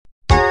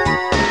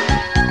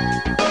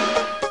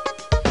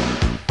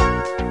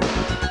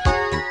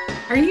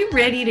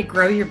ready to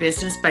grow your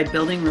business by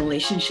building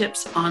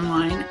relationships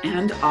online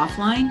and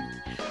offline?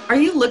 Are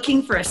you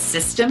looking for a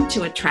system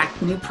to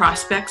attract new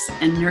prospects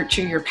and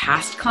nurture your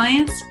past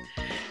clients?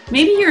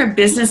 Maybe you're a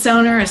business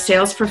owner, a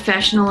sales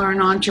professional, or an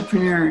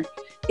entrepreneur.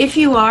 If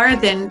you are,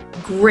 then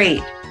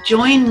great.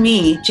 Join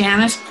me,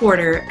 Janice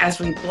Porter, as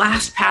we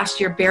blast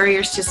past your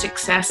barriers to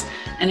success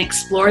and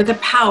explore the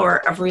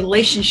power of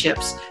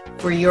relationships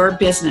for your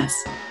business.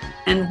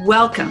 And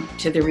welcome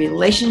to the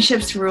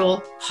Relationships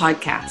Rule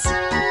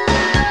podcast.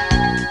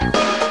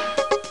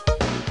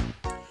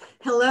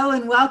 Hello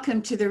and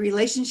welcome to the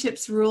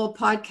Relationships Rule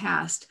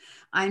podcast.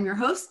 I'm your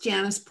host,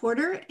 Janice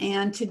Porter,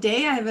 and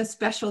today I have a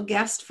special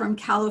guest from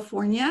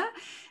California,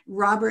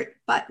 Robert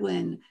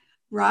Butwin.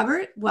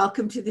 Robert,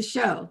 welcome to the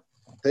show.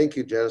 Thank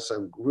you, Janice.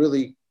 I'm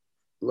really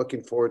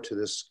looking forward to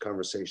this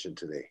conversation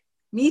today.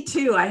 Me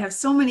too. I have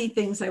so many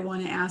things I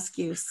want to ask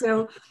you.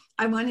 So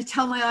I want to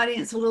tell my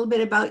audience a little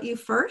bit about you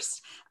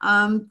first.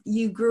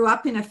 You grew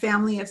up in a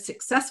family of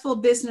successful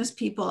business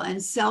people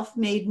and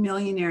self-made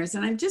millionaires.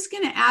 And I'm just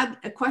going to add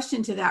a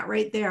question to that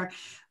right there.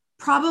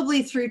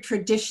 Probably through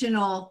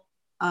traditional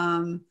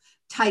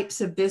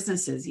types of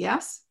businesses,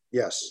 yes?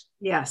 Yes.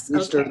 Yes.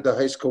 We started the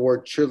high school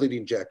award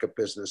cheerleading jacket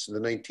business in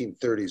the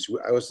 1930s.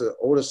 I was the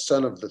oldest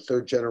son of the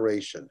third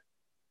generation.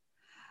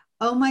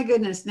 Oh my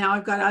goodness. Now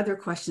I've got other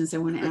questions I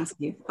want to ask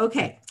you.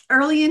 Okay.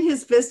 Early in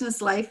his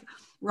business life,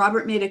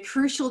 Robert made a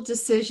crucial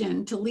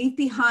decision to leave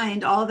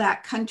behind all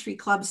that country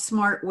club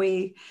smart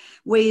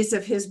ways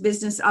of his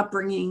business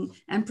upbringing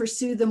and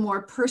pursue the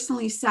more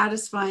personally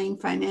satisfying,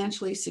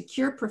 financially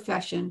secure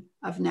profession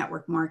of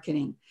network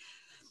marketing.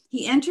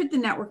 He entered the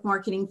network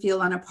marketing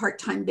field on a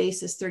part-time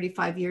basis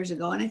 35 years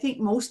ago. And I think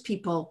most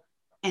people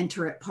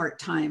enter it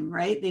part-time,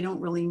 right? They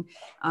don't really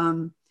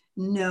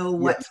know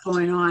what's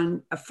going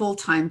on, a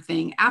full-time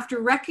thing.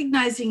 After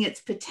recognizing its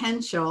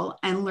potential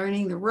and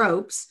learning the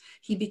ropes,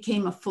 he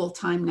became a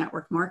full-time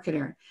network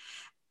marketer.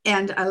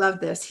 And I love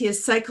this. He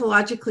is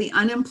psychologically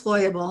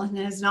unemployable and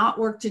has not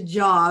worked a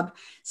job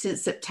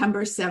since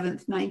September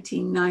 7th,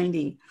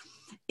 1990.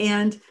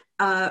 And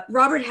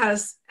Robert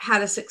has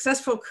had a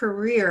successful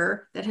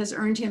career that has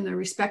earned him the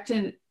respect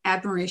and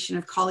admiration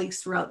of colleagues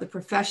throughout the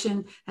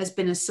profession, has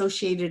been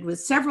associated with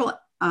several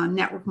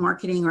network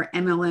marketing or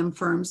MLM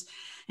firms,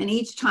 and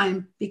each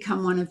time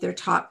become one of their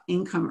top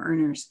income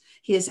earners.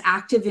 He is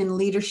active in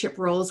leadership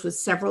roles with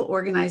several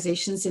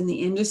organizations in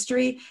the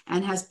industry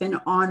and has been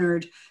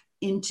honored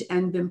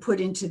and been put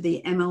into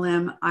the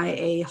MLM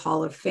IA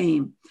Hall of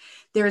Fame.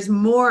 There's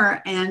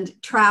more and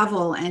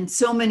travel and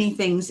so many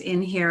things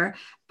in here,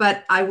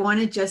 but I want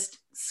to just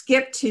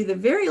skip to the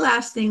very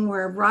last thing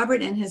where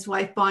Robert and his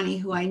wife, Bonnie,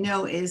 who I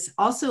know is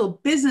also a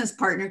business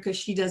partner because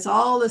she does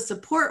all the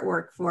support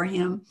work for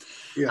him,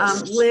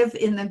 live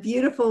in the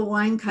beautiful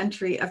wine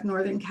country of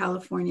Northern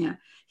California.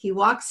 He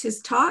walks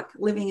his talk,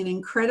 living an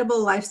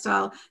incredible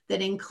lifestyle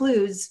that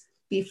includes,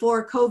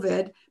 before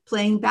COVID,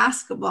 playing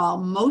basketball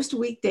most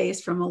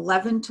weekdays from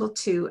 11 till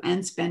 2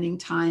 and spending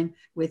time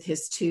with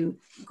his two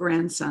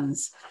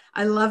grandsons.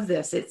 I love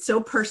this. It's so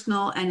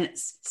personal and it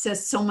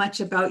says so much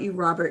about you,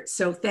 Robert.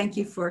 So thank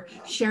you for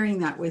sharing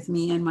that with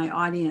me and my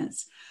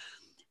audience.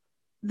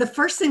 The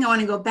first thing I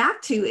want to go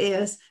back to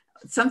is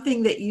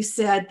something that you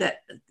said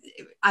that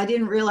I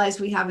didn't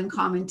realize we have in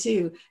common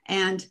too.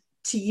 And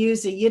to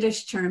use a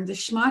Yiddish term, the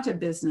schmata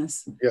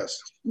business. Yes.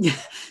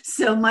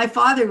 So my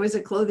father was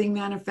a clothing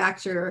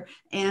manufacturer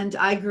and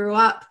I grew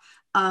up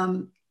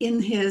in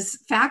his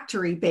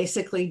factory,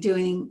 basically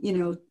doing,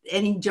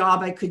 any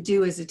job I could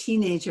do as a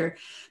teenager.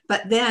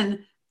 But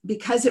then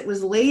because it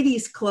was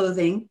ladies'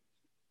 clothing,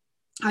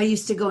 I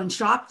used to go and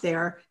shop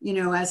there,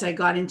 as I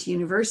got into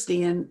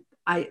university. And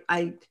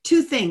I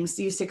two things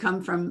used to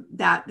come from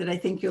that I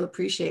think you'll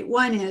appreciate.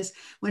 One is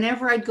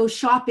whenever I'd go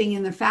shopping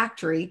in the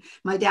factory,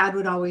 my dad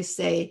would always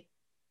say,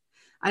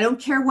 I don't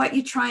care what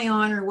you try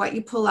on or what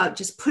you pull out,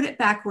 just put it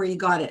back where you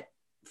got it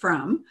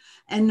from.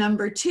 And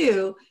number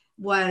two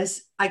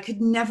was I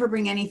could never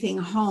bring anything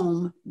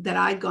home that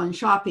I'd gone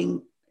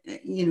shopping,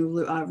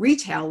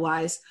 retail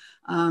wise,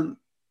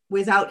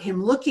 without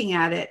him looking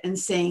at it and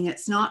saying,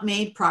 it's not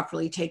made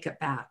properly, take it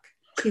back.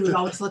 He would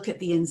always look at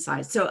the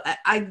inside. So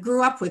I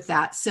grew up with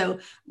that. So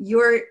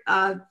your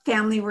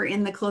family were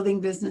in the clothing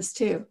business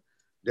too.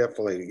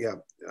 Definitely, yeah.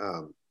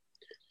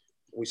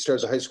 We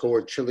started the high school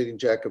award cheerleading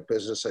jacket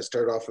business. I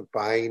started off with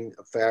buying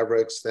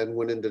fabrics, then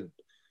went into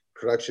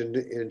production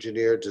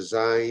engineer,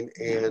 design,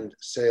 and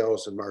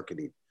sales and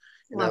marketing.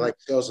 And I like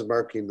sales and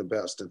marketing the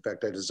best. In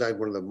fact, I designed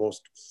one of the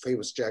most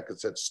famous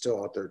jackets that's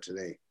still out there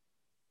today.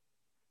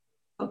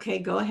 Okay,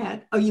 go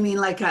ahead. Oh, you mean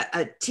like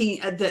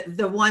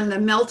the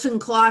Melton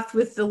cloth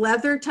with the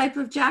leather type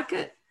of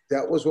jacket?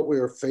 That was what we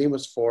were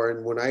famous for.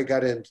 And when I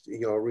got in,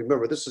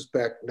 remember this is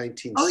back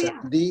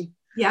 1970. Oh,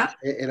 yeah.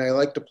 And I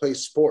like to play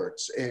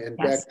sports. And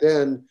back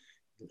then,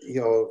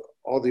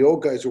 all the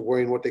old guys were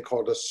wearing what they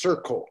called a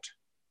surcoat.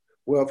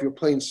 Well, if you're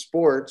playing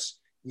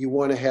sports, you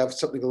want to have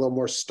something a little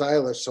more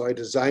stylish. So I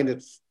designed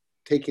it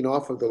taking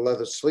off of the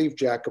leather sleeve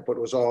jacket, but it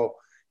was all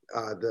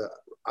the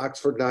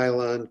Oxford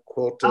nylon,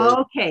 quilted,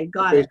 Okay,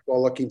 got it.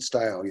 baseball looking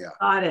style. Yeah.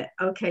 Got it.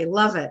 Okay,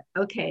 love it.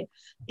 Okay.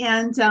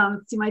 And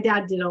see, my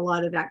dad did a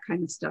lot of that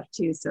kind of stuff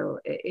too. So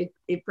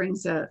it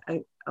brings a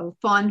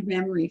fond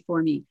memory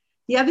for me.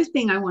 The other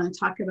thing I want to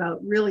talk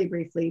about really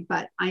briefly,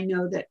 but I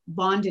know that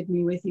bonded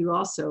me with you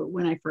also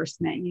when I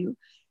first met you,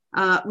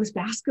 was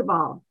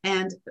basketball.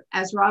 And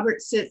as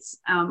Robert sits,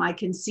 I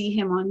can see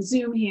him on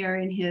Zoom here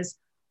in his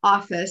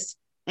office,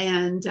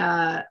 and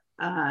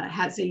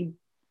has a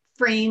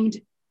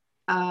framed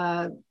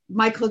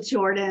Michael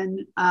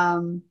Jordan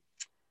Bill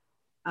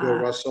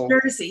Russell.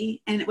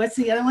 jersey. And what's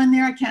the other one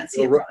there? I can't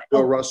see Bill, it.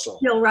 Bill Russell.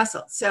 Bill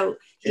Russell. So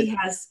he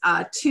has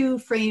two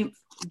frame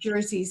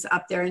jerseys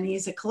up there, and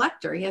he's a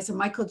collector. He has a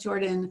Michael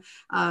Jordan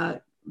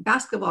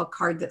basketball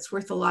card that's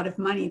worth a lot of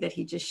money that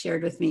he just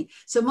shared with me.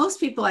 So most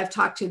people I've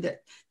talked to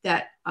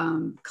that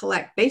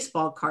collect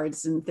baseball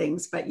cards and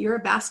things, but you're a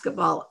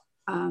basketball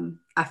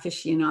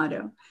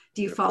aficionado.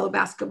 Do you follow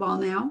basketball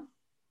now?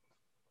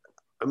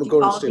 I'm a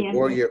Golden State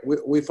Warrior.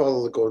 We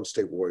follow the Golden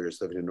State Warriors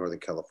living in Northern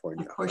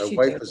California. My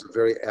wife is a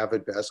very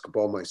avid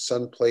basketball. My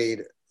son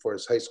played for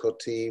his high school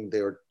team.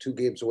 They were 2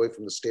 games away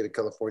from the state of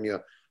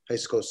California high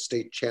school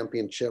state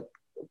championship,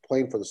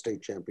 playing for the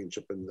state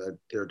championship in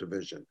their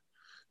division.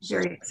 So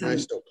very exciting.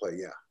 I still play,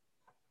 yeah.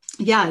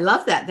 Yeah, I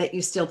love that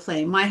you still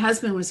play. My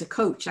husband was a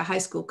coach, a high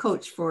school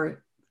coach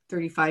for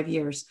 35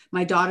 years.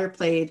 My daughter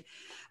played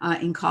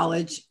in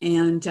college,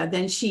 and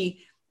then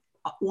she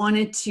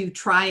wanted to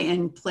try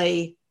and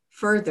play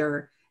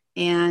further,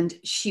 and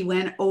she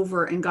went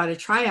over and got a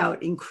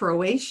tryout in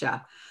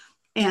Croatia,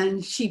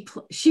 and she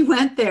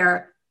went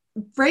there,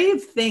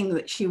 brave thing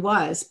that she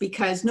was,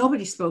 because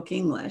nobody spoke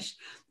English,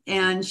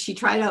 and she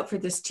tried out for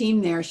this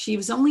team there. She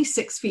was only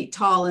 6 feet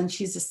tall, and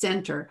she's a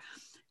center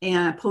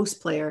and a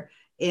post player,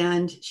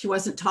 and she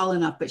wasn't tall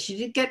enough, but she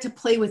did get to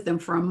play with them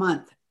for a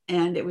month,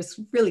 and it was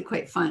really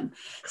quite fun.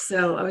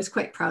 So I was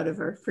quite proud of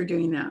her for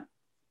doing that.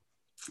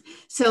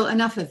 So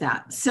enough of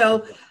that.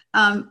 So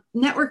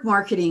network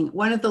marketing,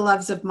 one of the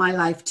loves of my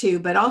life too,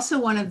 but also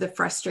one of the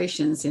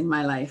frustrations in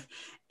my life.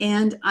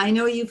 And I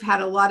know you've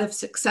had a lot of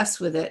success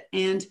with it.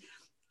 And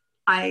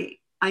I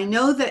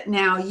know that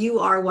now you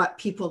are what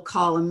people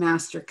call a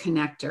master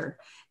connector.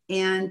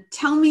 And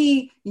tell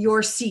me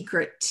your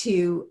secret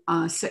to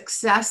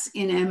success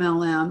in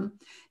MLM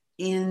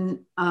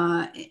in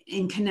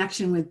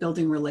connection with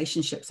building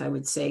relationships. I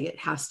would say it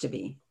has to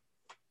be.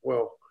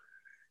 Well,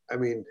 I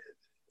mean,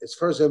 as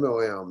far as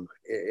MLM,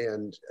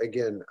 and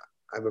again,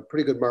 I'm a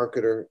pretty good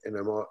marketer and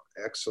I'm an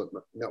excellent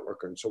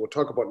networker. And so we'll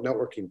talk about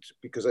networking,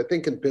 because I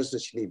think in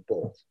business, you need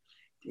both.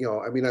 You know,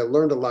 I mean, I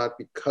learned a lot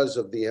because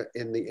of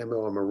in the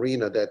MLM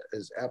arena that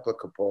is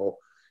applicable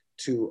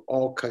to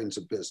all kinds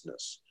of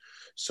business.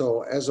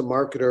 So as a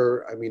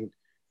marketer, I mean,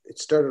 it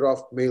started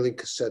off mailing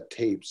cassette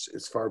tapes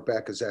as far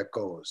back as that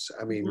goes.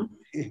 I mean,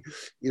 you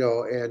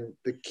know, and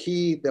the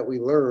key that we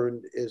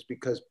learned is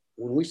because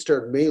when we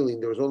started mailing,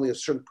 there was only a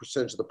certain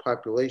percentage of the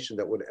population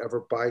that would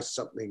ever buy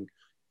something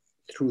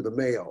through the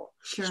mail.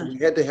 Sure. So we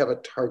had to have a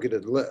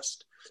targeted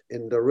list.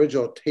 In the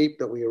original cassette tape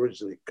that we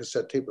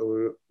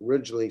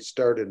originally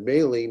started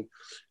mailing,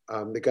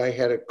 the guy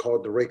had it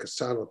called the Ray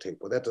Cassano tape.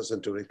 Well, that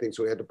doesn't do anything.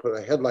 So we had to put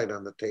a headline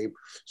on the tape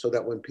so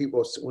that when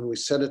we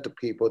sent it to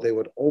people, they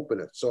would open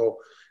it. So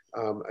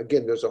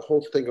again, there's a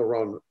whole thing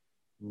around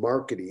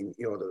marketing.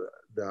 You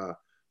know,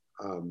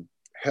 the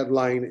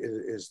headline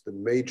is the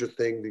major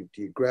thing.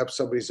 You grab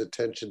somebody's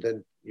attention,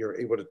 then you're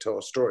able to tell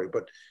a story.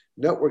 But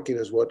networking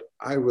is what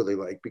I really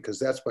like, because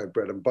that's my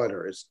bread and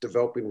butter. It's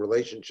developing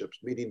relationships,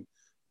 meeting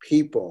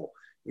people.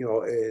 You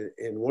know,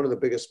 and one of the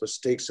biggest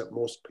mistakes that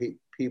most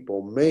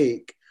people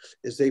make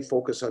is they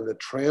focus on the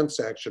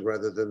transaction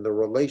rather than the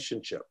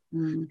relationship.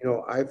 You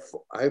know,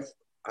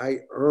 I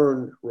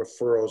earn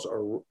referrals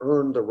or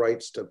earn the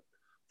rights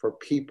for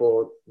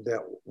people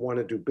that want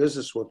to do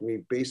business with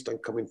me based on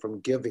coming from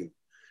giving.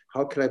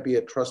 How can I be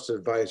a trusted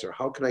advisor?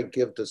 How can I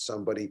give to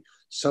somebody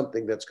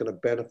something that's going to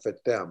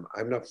benefit them?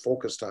 I'm not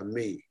focused on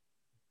me.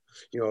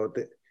 You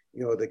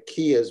know, the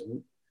key is,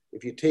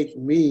 if you take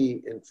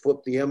me and flip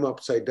the M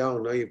upside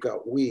down, now you've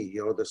got we,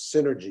 you know, the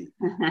synergy,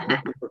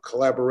 for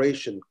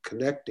collaboration,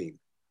 connecting.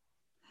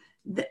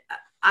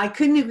 I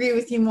couldn't agree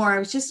with you more. I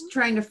was just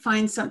trying to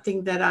find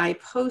something that I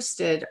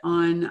posted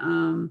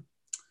on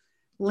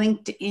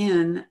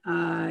LinkedIn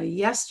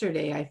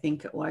yesterday, I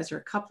think it was, or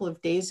a couple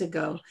of days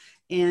ago.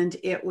 And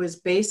it was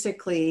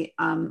basically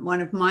one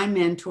of my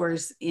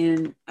mentors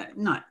in,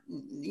 not,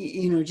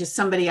 you know, just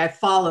somebody I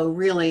follow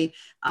really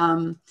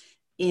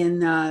in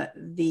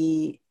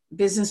the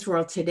business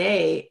world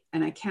today,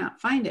 and I can't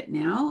find it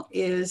now,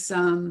 is,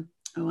 oh,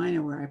 I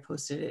know where I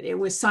posted it. It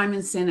was Simon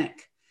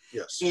Sinek.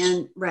 Yes.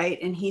 And right.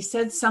 And he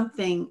said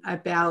something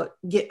about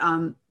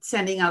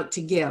sending out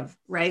to give,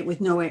 right,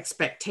 with no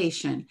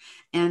expectation.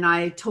 And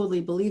I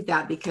totally believe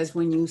that, because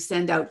when you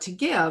send out to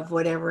give,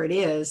 whatever it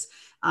is,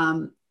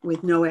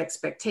 with no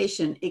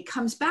expectation, it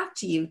comes back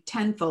to you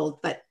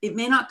tenfold, but it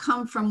may not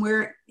come from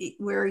where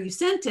you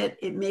sent it.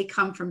 It may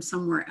come from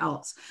somewhere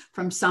else,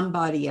 from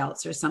somebody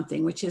else or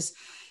something, which is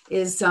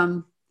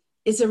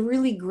is a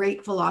really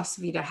great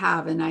philosophy to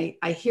have. And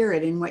I hear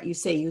it in what you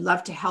say. You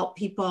love to help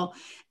people.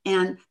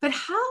 But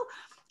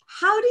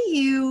how do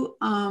you,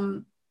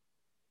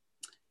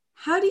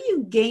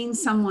 gain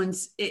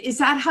is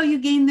that how you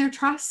gain their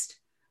trust?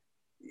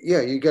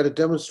 Yeah, you got to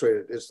demonstrate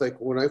it. It's like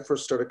when I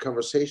first start a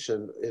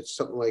conversation, it's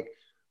something like,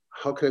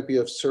 how can I be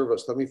of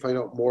service? Let me find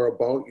out more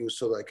about you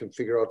so that I can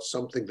figure out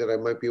something that I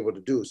might be able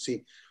to do.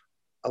 See,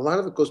 a lot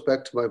of it goes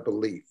back to my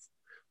belief.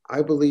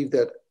 I believe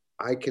that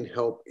I can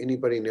help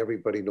anybody and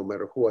everybody, no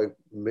matter who I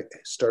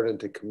start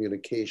into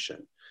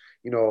communication.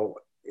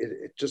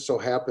 It just so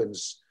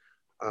happens,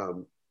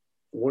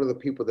 one of the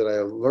people that I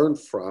learned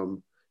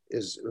from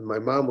is my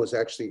mom was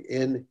actually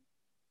in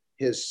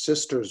his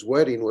sister's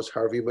wedding was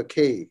Harvey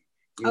Mackay.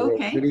 He wrote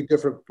Okay. many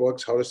different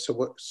books, How to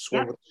Swim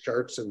Yep. with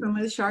Sharks and Swim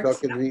with the Sharks.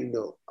 Duck and Being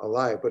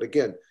Alive. But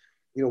again,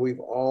 we've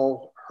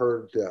all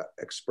heard the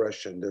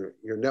expression that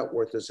your net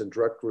worth is in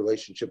direct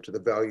relationship to the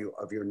value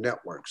of your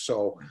network.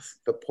 So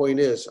the point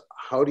is,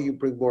 how do you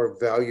bring more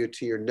value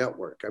to your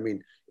network? I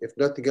mean, if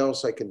nothing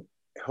else, I can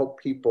help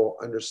people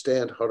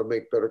understand how to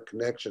make better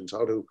connections,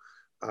 how to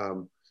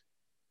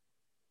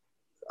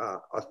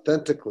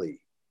authentically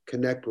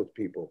connect with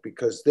people,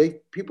 because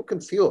people can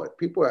feel it.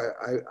 People,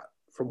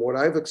 from what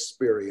I've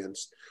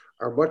experienced,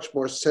 are much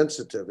more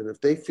sensitive. And if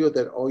they feel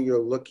that all you're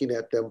looking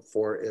at them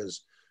for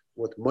is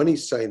with money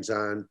signs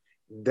on,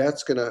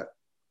 that's going to,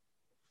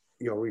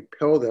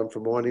 repel them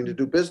from wanting to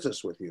do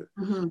business with you.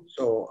 Mm-hmm.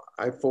 So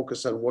I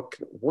focus on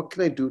what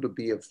can I do to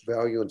be of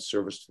value and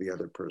service to the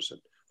other person?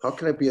 How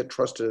can I be a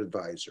trusted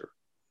advisor?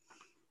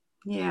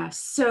 Yeah.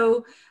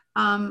 So,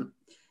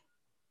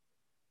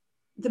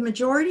 the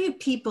majority of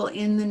people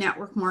in the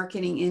network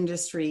marketing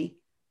industry,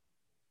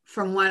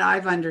 from what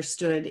I've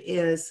understood,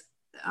 is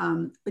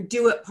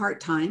do it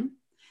part-time.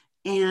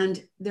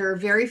 And there are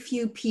very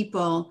few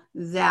people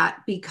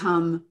that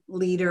become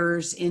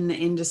leaders in the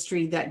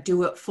industry that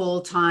do it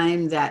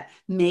full-time, that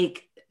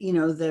make,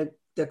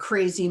 the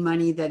crazy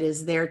money that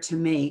is there to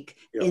make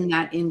in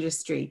that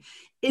industry.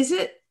 Is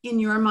it, in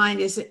your mind,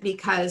 is it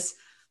because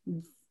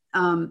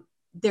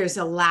there's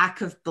a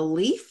lack of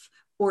belief?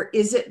 Or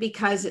is it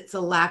because it's a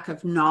lack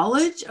of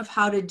knowledge of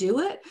how to do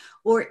it?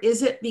 Or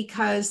is it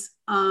because,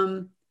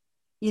 the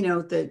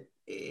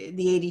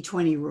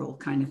 80-20 rule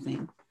kind of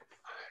thing?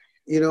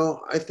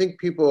 I think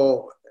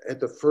people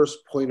at the first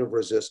point of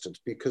resistance,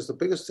 because the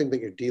biggest thing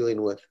that you're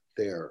dealing with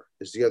there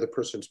is the other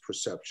person's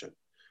perception.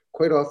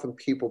 Quite often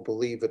people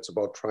believe it's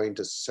about trying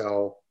to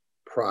sell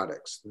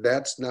products.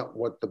 That's not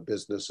what the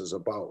business is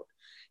about.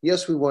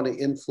 Yes, we want to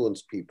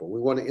influence people.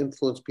 We want to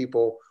influence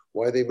people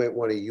why they might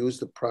want to use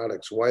the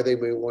products, why they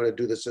may want to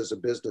do this as a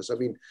business. I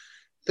mean,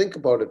 think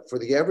about it. For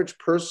the average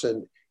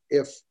person,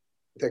 if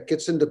that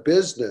gets into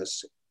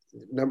business,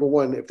 number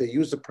one, if they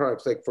use the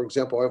products, like for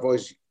example, I've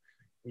always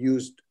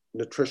used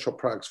nutritional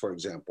products, for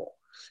example.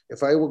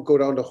 If I would go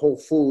down to Whole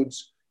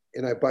Foods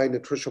and I buy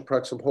nutritional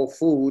products from Whole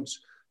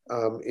Foods,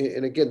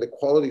 and again, the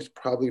quality is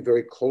probably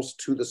very close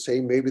to the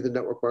same, maybe the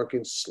network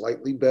marketing is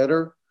slightly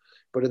better.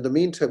 But in the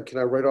meantime, can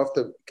I write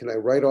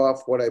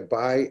off what I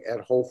buy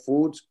at Whole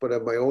Foods, but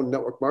at my own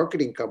network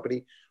marketing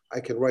company, I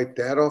can write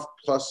that off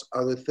plus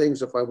other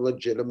things if I'm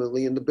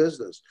legitimately in the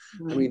business.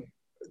 Right. I mean,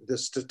 the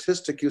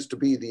statistic used to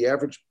be the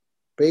average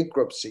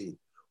bankruptcy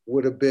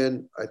would have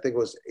been, I think it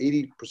was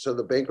 80% of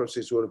the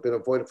bankruptcies would have been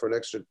avoided for an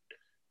extra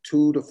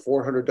 $200 to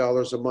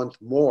 $400 a month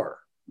more.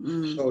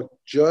 Mm. So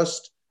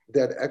just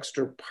that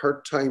extra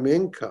part-time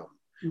income.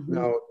 Mm-hmm.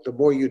 Now, the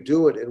more you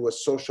do it, and with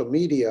social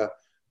media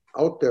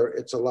out there,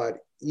 it's a lot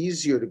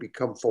easier to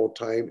become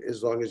full-time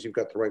as long as you've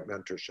got the right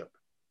mentorship.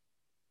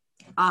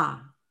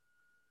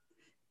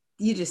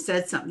 You just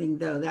said something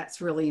though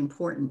that's really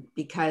important,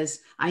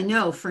 because I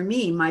know for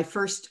me, my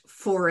first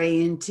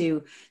foray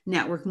into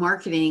network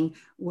marketing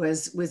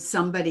was with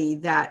somebody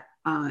that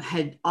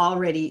had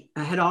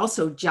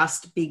also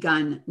just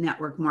begun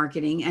network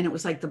marketing, and it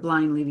was like the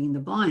blind leading the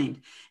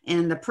blind.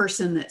 And the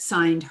person that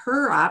signed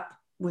her up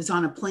was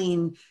on a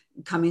plane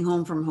coming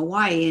home from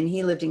Hawaii, and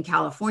he lived in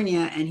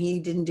California, and he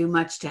didn't do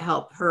much to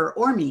help her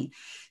or me.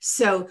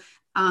 So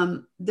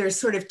there's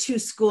sort of two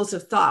schools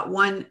of thought.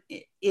 One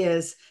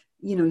is,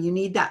 you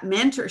need that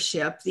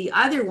mentorship. The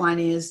other one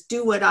is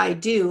do what I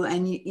do.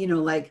 And,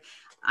 like,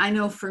 I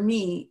know for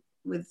me,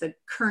 with the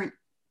current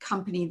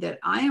company that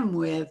I am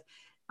with,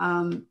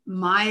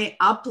 my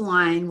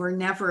upline were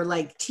never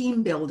like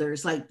team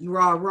builders, like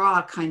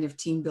raw kind of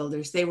team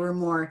builders. They were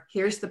more,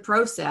 here's the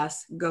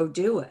process, go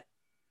do it.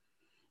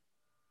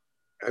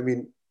 I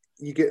mean,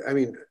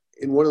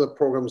 in one of the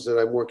programs that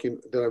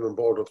I'm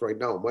involved with right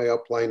now, my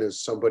upline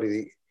is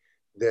somebody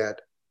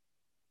that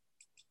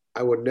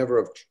I would never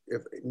have,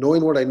 if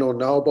knowing what I know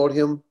now about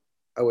him,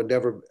 I would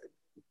never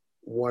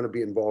want to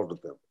be involved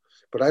with them.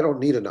 But I don't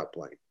need an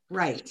upline.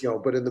 Right.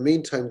 But in the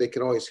meantime, they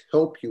can always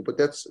help you. But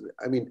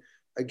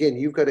again,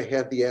 you've got to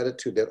have the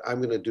attitude that I'm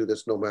going to do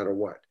this no matter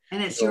what.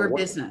 And it's your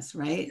business,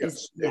 right?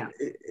 Yes.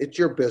 It's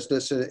your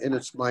business and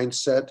its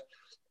mindset.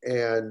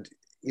 And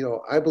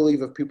I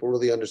believe if people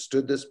really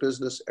understood this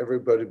business,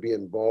 everybody would be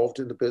involved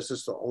in the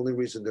business. The only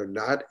reason they're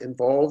not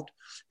involved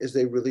is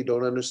they really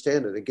don't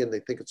understand it. Again,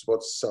 they think it's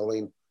about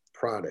selling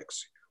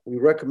products. We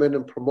recommend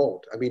and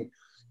promote. I mean,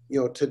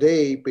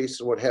 today,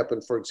 based on what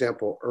happened, for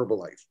example,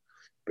 Herbalife,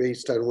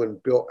 based on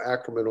when Bill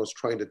Ackerman was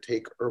trying to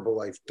take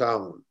Herbalife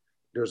down,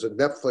 there's a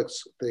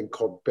Netflix thing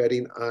called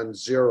Betting on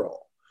Zero.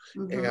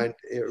 Mm-hmm. And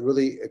it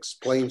really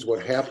explains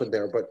what happened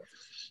there. But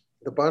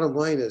the bottom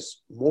line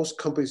is most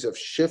companies have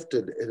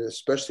shifted, and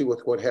especially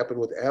with what happened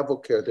with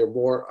AdvoCare, they're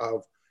more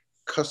of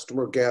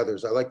customer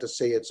gatherers. I like to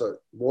say it's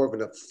more of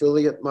an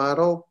affiliate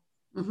model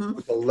mm-hmm.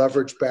 with a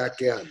leverage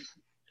back end,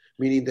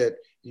 meaning that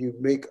you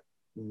make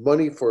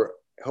money for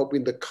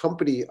helping the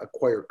company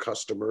acquire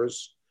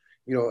customers,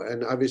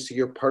 and obviously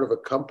you're part of a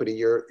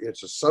company,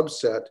 it's a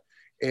subset,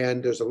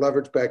 and there's a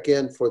leverage back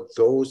end for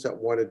those that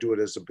want to do it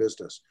as a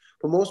business.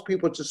 But most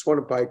people just want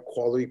to buy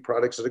quality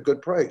products at a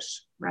good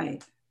price.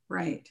 Right.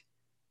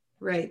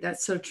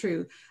 That's so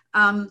true.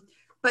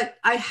 But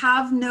I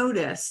have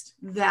noticed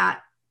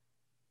that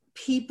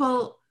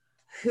people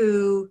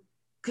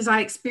because I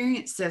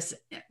experienced this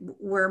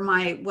where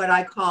what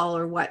I call,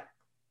 or what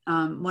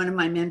one of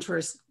my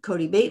mentors,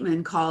 Cody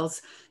Bateman,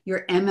 calls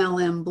your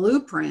MLM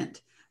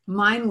blueprint.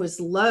 Mine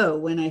was low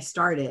when I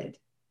started.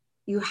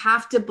 You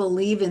have to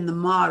believe in the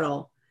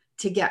model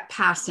to get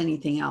past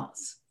anything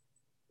else.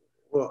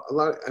 Well,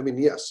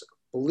 yes,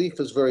 belief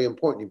is very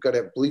important. You've got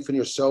to have belief in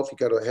yourself. You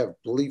got to have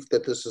belief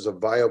that this is a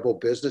viable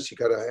business. You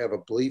got to have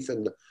a belief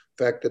in the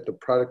fact that the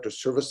product or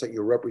service that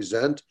you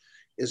represent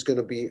is going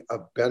to be a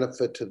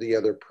benefit to the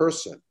other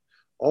person.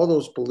 All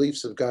those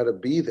beliefs have got to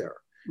be there.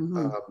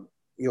 Mm-hmm.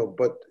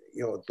 But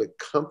the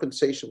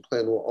compensation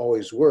plan will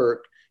always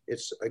work.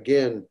 It's,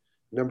 again,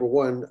 number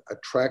one,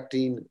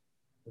 attracting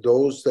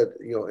those that,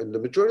 and the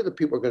majority of the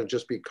people are going to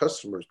just be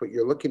customers, but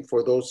you're looking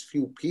for those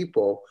few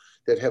people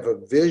that have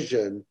a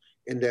vision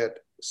and that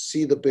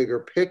see the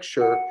bigger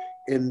picture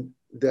and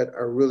that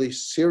are really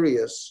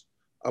serious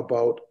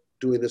about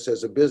doing this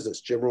as a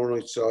business. Jim Rohn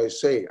used to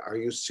always say, are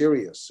you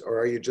serious or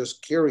are you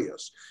just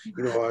curious?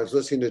 I was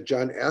listening to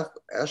John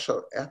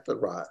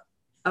Assaraf.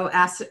 Oh,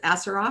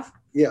 Assaraf?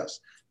 Yes,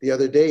 the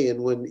other day.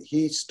 And when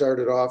he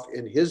started off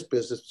in his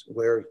business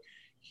where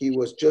he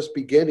was just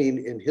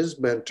beginning, and his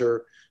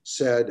mentor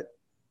said,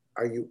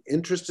 are you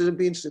interested in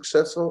being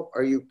successful?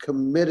 Are you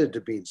committed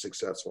to being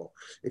successful?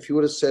 If he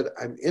would have said,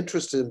 I'm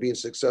interested in being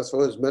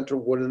successful, his mentor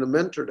wouldn't have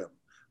mentored him,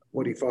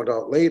 what he found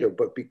out later.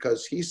 But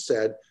because he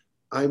said,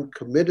 I'm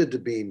committed to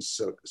being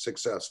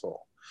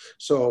successful.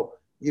 So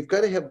you've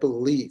got to have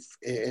belief.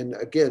 And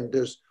again,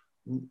 there's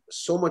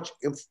so much,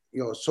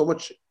 so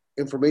much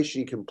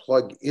information you can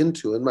plug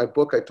into. In my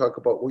book, I talk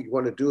about what you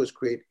want to do is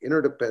create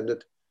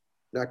interdependent,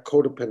 not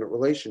codependent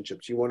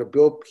relationships. You want to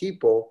build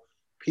people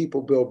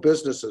build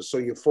businesses. So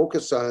you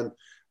focus on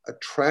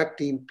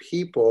attracting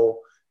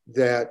people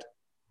that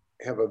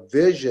have a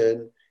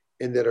vision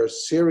and that are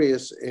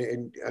serious.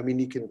 And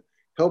you can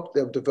help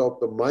them develop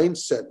the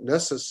mindset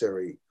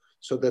necessary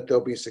so that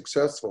they'll be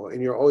successful.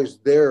 And you're always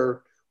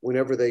there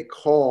whenever they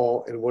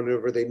call and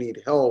whenever they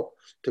need help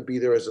to be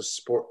there as a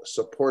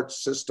support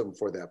system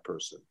for that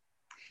person.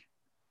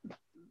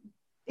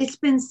 It's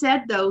been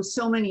said, though,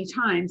 so many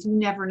times, you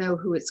never know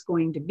who it's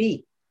going to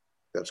be.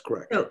 That's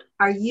correct. So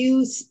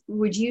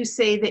would you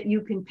say that you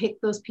can pick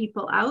those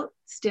people out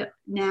still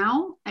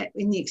now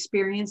in the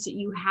experience that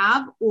you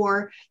have,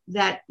 or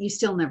that you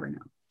still never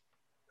know?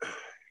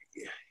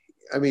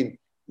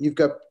 You've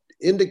got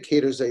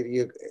indicators that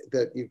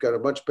you've got a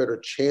much better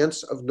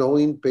chance of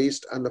knowing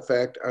based on the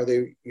fact, are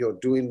they,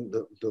 doing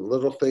the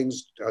little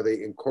things? Are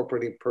they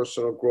incorporating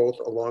personal growth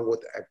along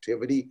with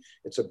activity?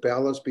 It's a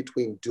balance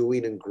between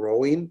doing and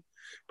growing.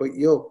 But,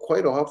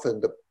 quite often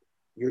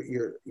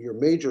your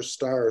major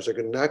stars are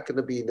not going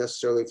to be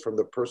necessarily from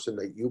the person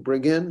that you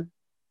bring in,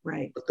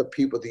 right? But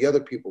the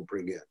other people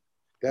bring in.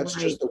 That's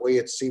right. Just the way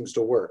it seems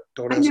to work.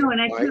 I know,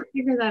 and I can't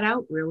figure that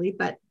out really,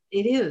 but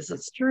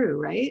it's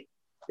true, right?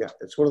 Yeah,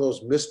 it's one of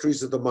those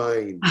mysteries of the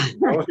mind.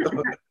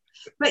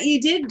 But you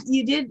did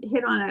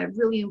hit on a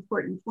really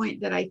important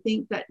point, that I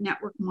think that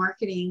network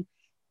marketing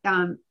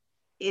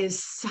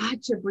is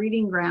such a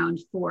breeding ground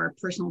for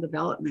personal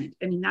development.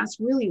 That's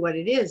really what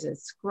it is.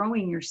 It's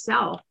growing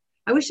yourself.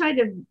 I wish I'd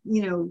have,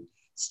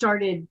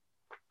 started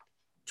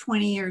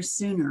 20 years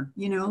sooner,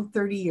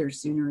 30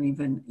 years sooner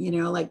even,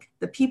 like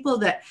the people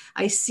that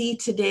I see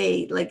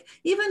today, like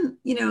even,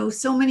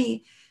 so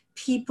many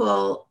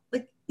people,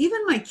 like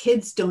even my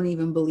kids don't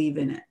even believe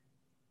in it,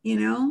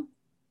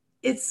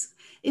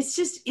 it's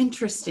just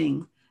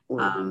interesting.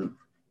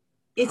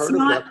 It's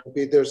not,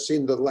 they're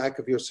seeing the lack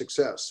of your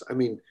success.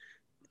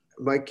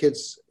 My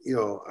kids,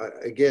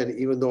 again,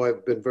 even though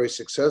I've been very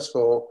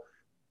successful,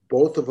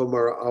 both of them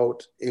are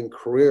out in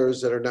careers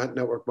that are not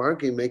network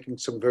marketing, making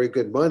some very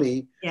good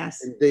money.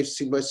 Yes. And they've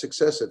seen my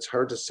success. It's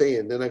hard to say.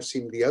 And then I've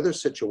seen the other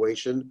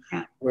situation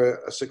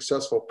where a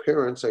successful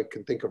parents, I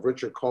can think of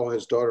Richard Call,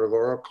 his daughter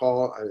Laura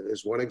Call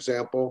is one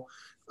example.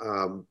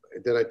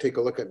 Then I take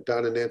a look at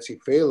Don and Nancy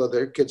Fela.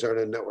 Their kids aren't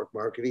in network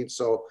marketing.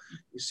 So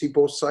you see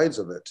both sides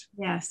of it.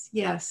 Yes.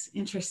 Yes.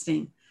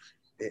 Interesting.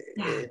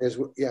 Yeah.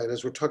 And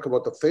as we're talking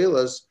about the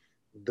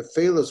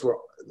Felas were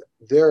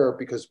there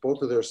because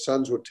both of their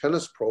sons were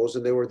tennis pros,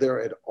 and they were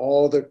there at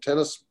all their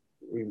tennis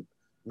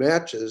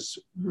matches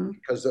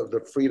because of the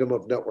freedom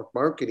of network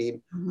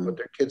marketing, but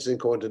their kids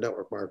didn't go into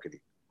network marketing.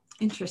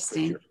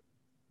 Interesting.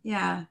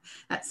 Yeah,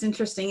 that's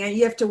interesting. And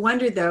you have to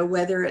wonder, though,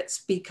 whether it's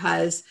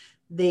because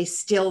they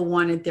still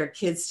wanted their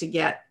kids to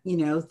get, you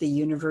know, the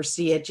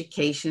university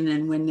education.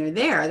 And when they're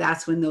there,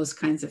 that's when those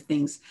kinds of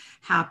things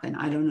happen.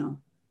 I don't know.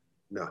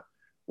 No.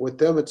 With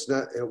them, it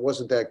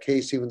wasn't that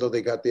case, even though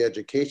they got the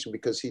education,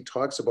 because he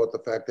talks about the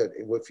fact that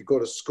if you go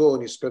to school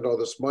and you spend all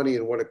this money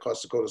and what it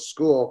costs to go to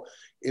school,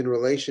 in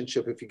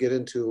relationship, if you get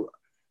into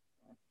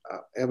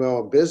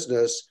MLM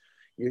business,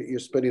 you're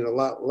spending a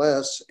lot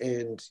less,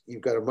 and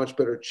you've got a much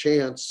better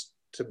chance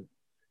to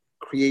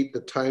create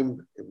the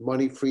time,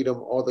 money, freedom,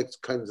 all the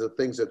kinds of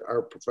things that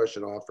our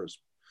profession offers.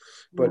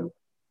 But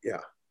yeah.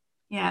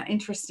 Yeah,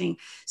 interesting.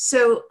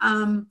 So,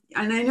 and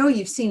I know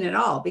you've seen it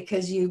all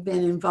because you've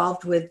been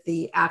involved with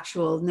the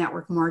actual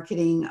network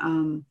marketing.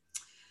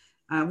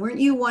 Weren't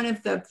you one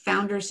of the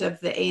founders of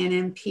the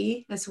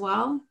ANMP as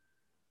well?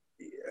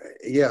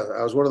 Yeah,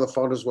 I was one of the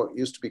founders of what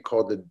used to be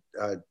called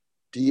the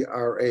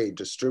DRA,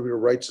 Distributor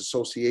Rights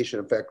Association.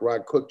 In fact,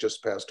 Rod Cook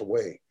just passed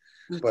away,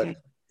 but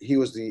he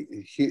was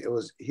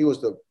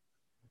the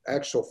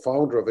actual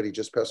founder of it. He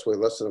just passed away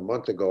less than a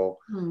month ago,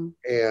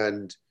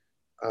 and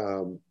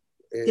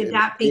did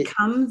that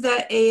become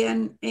the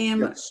ANM?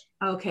 Yes.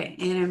 Okay,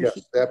 ANMP.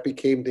 Yes, that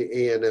became the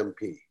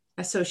ANMP,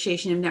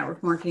 Association of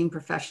Network Marketing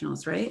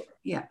Professionals, right?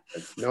 Yeah.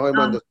 Now I'm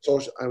on the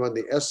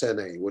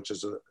SNA, which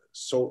is a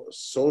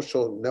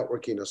Social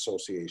Networking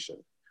Association,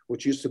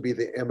 which used to be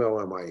the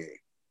MLMIA.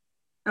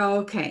 Oh,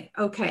 okay.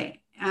 Okay.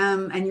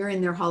 And you're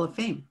in their Hall of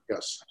Fame.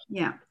 Yes.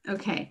 Yeah.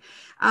 Okay.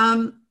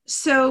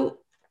 So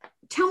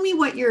tell me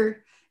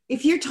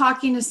if you're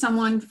talking to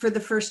someone for the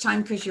first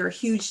time because you're a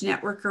huge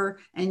networker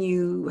and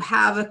you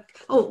have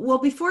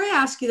before I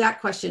ask you that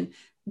question,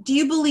 do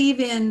you believe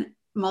in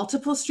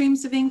multiple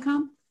streams of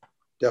income?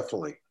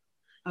 Definitely.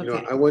 Okay. You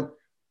know,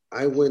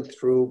 I went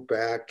through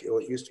back,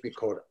 it used to be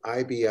called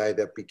IBI,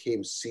 that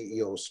became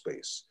CEO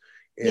Space.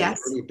 And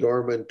yes. Ernie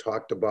Dorman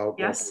talked about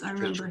I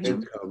remember him.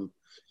 Income.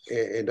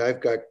 And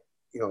I've got,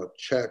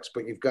 checks,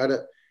 but you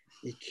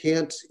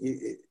can't,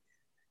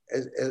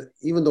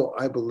 even though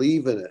I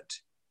believe in it,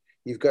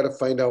 you've got to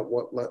find out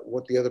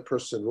what the other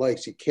person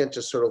likes. You can't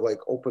just sort of like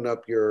open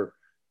up your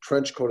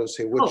trench coat and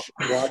say, which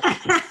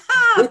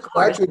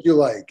watch would you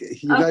like?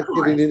 You're not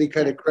giving any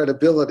kind of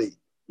credibility.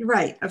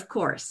 Right, of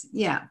course.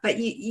 Yeah. But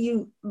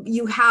you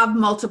have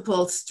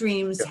multiple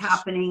streams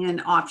happening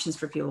and options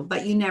for people,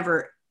 but you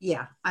never,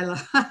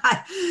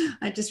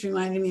 I just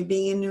reminded me of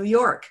being in New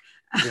York.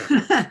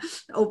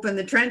 Open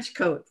the trench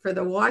coat for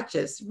the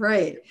watches.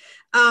 Right.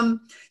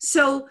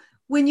 So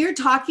when you're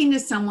talking to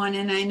someone,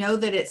 and I know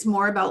that it's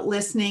more about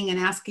listening and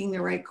asking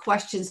the right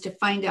questions to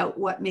find out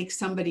what makes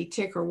somebody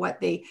tick or what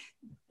they,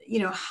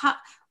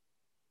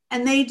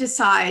 and they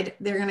decide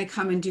they're going to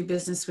come and do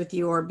business with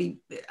you or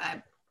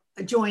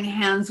join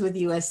hands with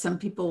you, as some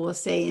people will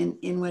say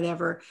in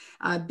whatever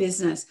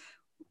business.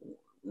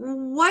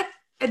 What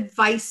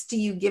advice do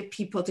you give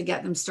people to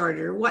get them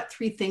started? Or what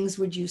 3 things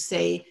would you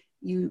say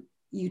you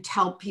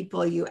tell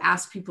people, you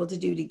ask people to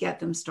do to get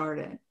them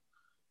started?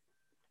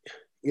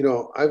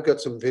 I've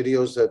got some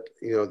videos that,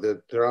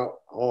 that they're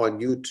all on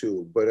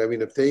YouTube, but I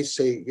mean, if they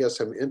say, yes,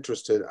 I'm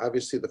interested,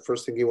 obviously the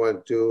first thing you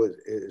want to do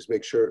is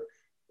make sure,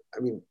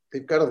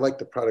 they've got to like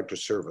the product or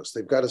service.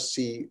 They've got to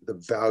see the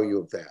value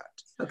of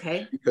that.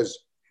 Okay. Because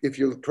if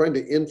you're trying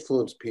to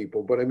influence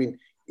people, but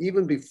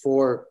even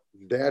before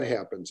that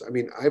happens,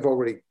 I've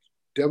already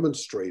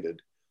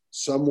demonstrated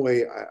some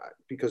way,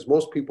 because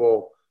most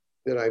people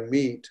that I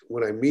meet,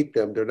 when I meet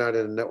them, they're not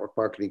in a network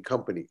marketing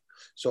company.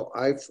 So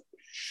I've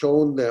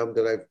shown them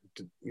that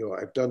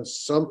I've done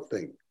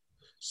something,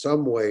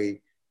 some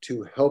way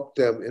to help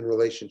them in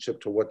relationship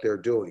to what they're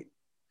doing.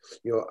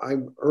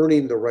 I'm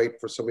earning the right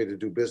for somebody to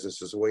do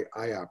business is the way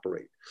I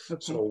operate. Okay.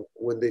 So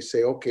when they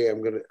say, okay,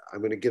 I'm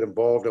gonna get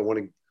involved, I want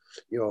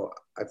to,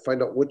 I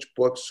find out which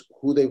books,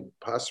 who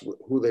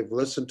they've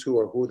listened to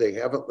or who they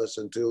haven't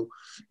listened to,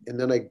 and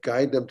then I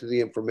guide them to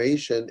the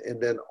information,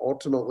 and then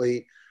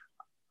ultimately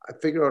I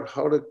figure out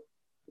how to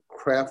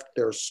craft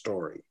their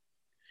story.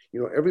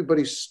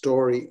 Everybody's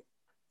story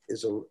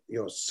is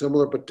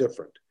similar but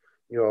different.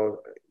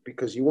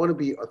 Because you want to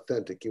be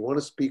authentic. You want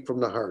to speak from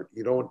the heart.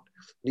 You don't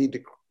need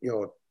to,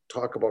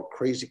 talk about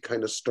crazy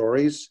kind of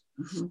stories.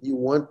 Mm-hmm. You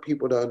want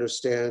people to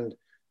understand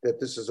that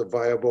this is a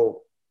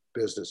viable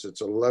business.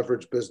 It's a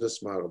leveraged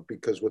business model,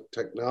 because with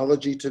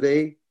technology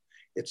today,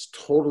 it's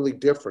totally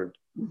different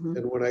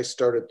than when I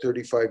started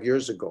 35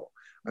 years ago.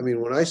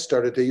 When I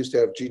started, they used to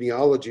have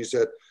genealogies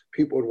that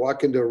people would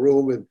walk into a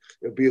room and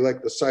it'd be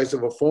like the size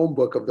of a phone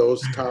book of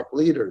those top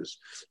leaders.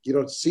 You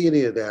don't see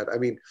any of that. I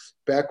mean,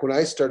 back when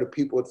I started,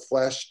 people would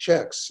flash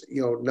checks.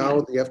 You know,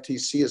 now the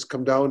FTC has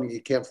come down and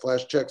you can't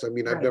flash checks. I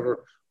mean, I've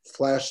never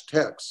flashed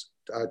checks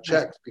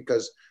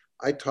because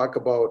I talk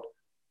about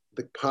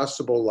the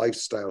possible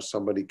lifestyle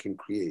somebody can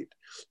create.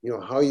 You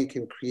know, how you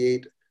can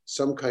create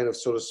some kind of,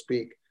 so to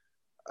speak,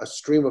 a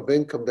stream of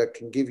income that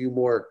can give you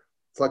more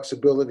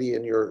flexibility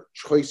in your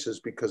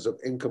choices because of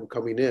income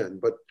coming in.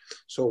 But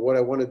so what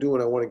I want to do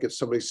when I want to get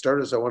somebody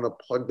started is I want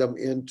to plug them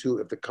into,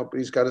 if the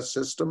company's got a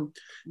system.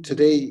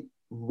 Today,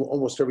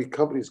 almost every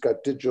company's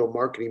got digital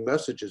marketing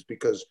messages,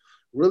 because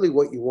really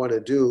what you want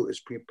to do is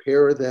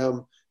prepare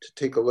them to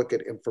take a look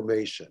at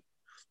information,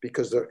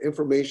 because the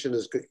information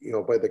is, you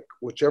know, by the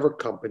whichever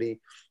company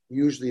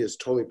usually is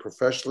totally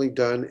professionally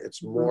done.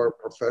 It's more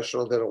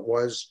professional than it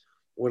was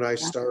when I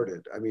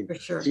started. I mean,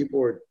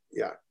 people were,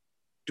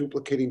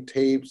 duplicating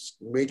tapes,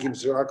 making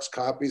Xerox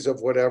copies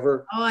of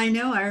whatever. Oh, I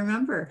know. I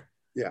remember.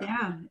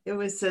 Yeah. It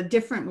was a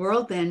different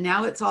world then.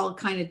 Now it's all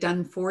kind of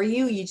done for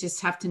you. You just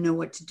have to know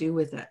what to do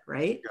with it,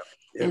 right?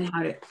 And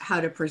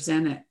how to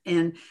present it.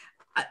 And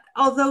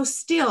although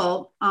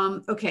still,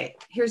 okay,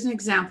 here's an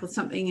example of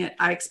something that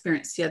I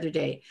experienced the other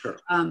day.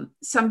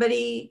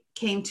 Somebody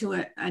came to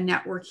a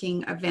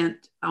networking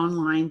event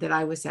online that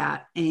I was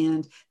at,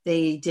 and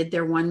they did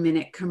their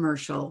 1-minute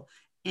commercial.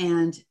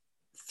 And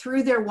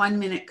through their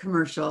 1-minute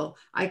commercial,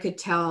 I could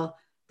tell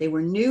they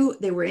were new,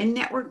 they were in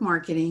network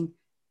marketing,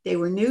 they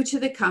were new to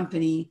the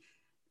company.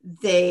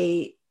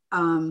 They,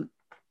 you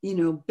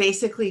know,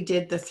 basically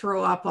did the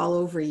throw up all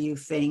over you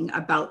thing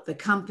about the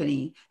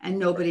company, and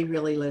nobody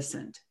really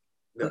listened.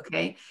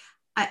 Okay.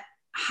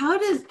 How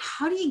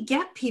do you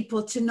get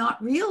people to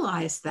not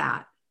realize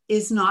that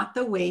is not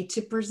the way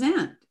to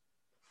present?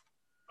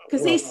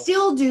 Because they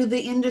still do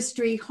the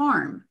industry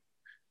harm.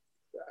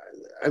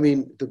 I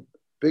mean, the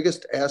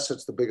biggest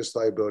asset's the biggest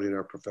liability in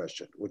our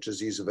profession, which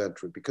is ease of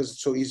entry, because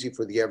it's so easy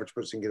for the average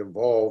person to get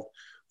involved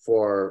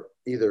for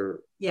either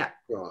you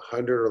know,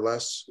 100 or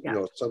less, you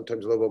know,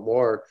 sometimes a little bit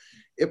more.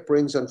 It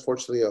brings,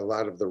 unfortunately, a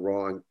lot of the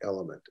wrong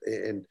element.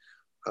 And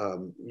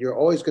you're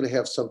always going to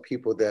have some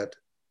people that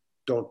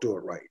don't do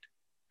it right.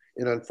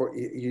 And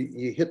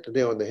you hit the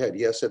nail on the head.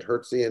 Yes, it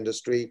hurts the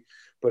industry.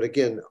 But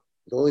again,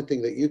 the only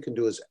thing that you can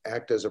do is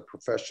act as a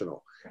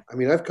professional. I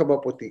mean, I've come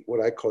up with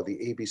what I call the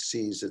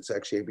ABCs. It's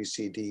actually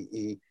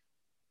ABCDE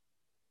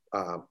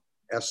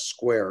S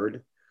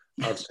squared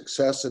of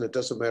success. And it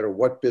doesn't matter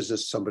what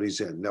business somebody's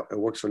in. It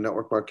works for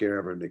network marketing or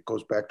whatever, and it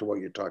goes back to what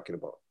you're talking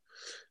about.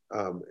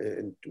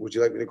 And would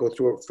you like me to go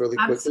through it fairly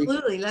quickly?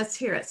 Absolutely. Let's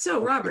hear it.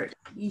 So, Robert,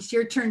 it's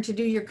your turn to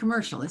do your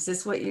commercial. Is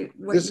this what you...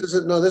 This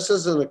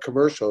isn't a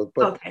commercial,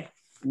 but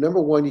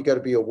number one, you got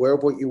to be aware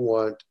of what you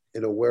want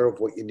and aware of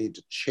what you need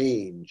to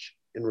change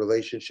in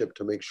relationship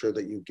to make sure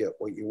that you get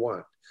what you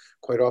want.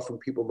 Quite often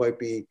people might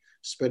be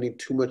spending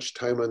too much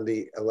time on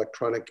the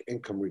electronic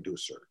income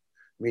reducer,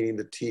 meaning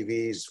the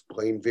TVs,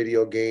 playing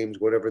video games,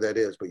 whatever that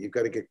is, but you've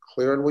got to get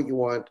clear on what you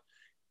want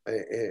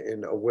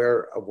and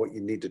aware of what you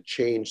need to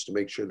change to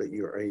make sure that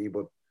you are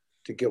able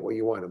to get what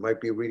you want. It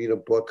might be reading a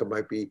book, it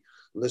might be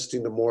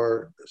listening to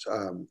more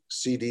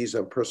CDs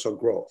on personal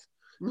growth.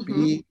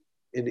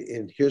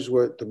 And here's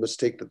where the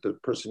mistake that the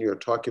person you're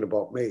talking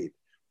about made.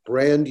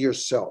 Brand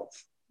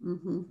yourself.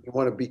 You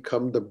want to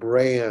become the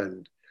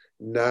brand,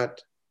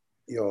 not,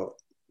 you know,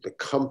 the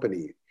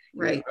company.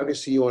 Right. You know,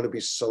 obviously, you want to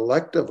be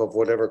selective of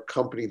whatever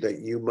company that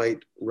you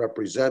might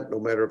represent, no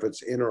matter if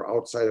it's in or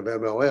outside of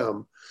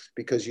MLM,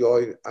 because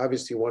you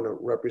obviously want to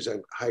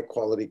represent high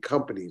quality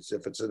companies.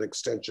 If it's an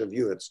extension of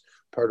you, it's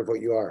part of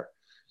what you are.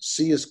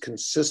 C is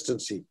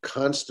consistency,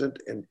 constant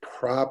and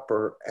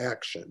proper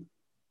action.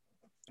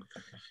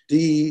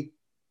 D,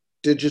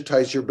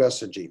 digitize your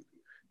messaging.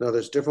 Now,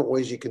 there's different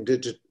ways you can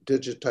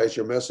digitize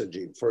your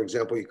messaging. For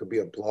example, it could be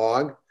a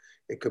blog,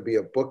 it could be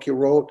a book you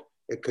wrote,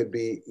 it could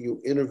be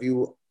you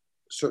interview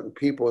certain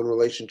people in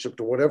relationship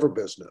to whatever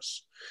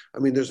business. I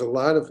mean, there's a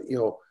lot of, you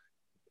know,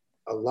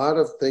 a lot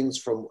of things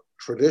from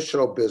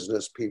traditional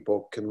business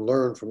people can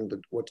learn from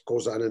what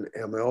goes on in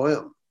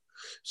MLM.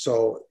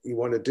 So you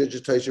want to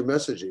digitize your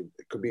messaging.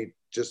 It could be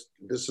just,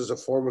 this is a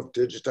form of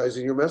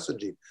digitizing your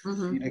messaging.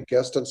 Being a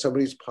guest on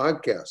somebody's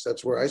podcast.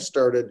 That's where I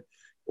started.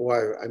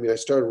 Well, I mean, I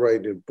started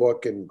writing a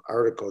book and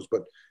articles,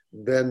 but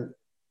then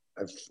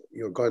I've,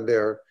 you know, gone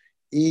there.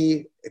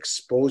 E,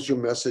 expose your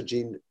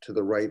messaging to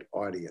the right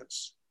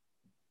audience.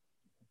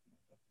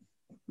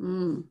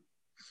 You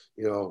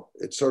know,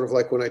 it's sort of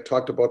like when I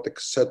talked about the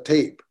cassette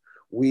tape.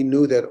 We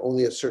knew that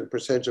only a certain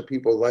percentage of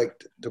people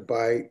liked to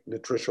buy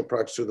nutritional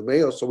products through the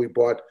mail. So we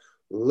bought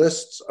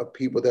lists of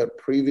people that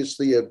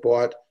previously had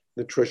bought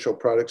nutritional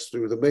products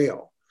through the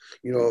mail.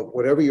 You know,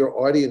 whatever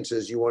your audience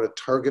is, you want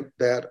to target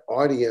that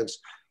audience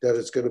that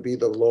is going to be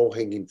the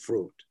low-hanging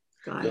fruit.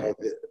 You know,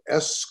 the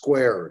S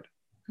squared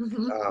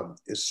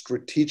is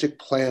strategic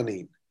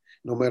planning.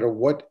 No matter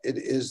what it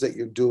is that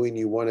you're doing,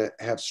 you want to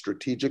have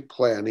strategic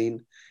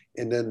planning.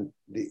 And then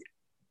the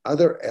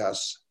other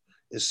S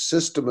is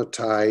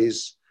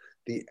systematize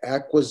the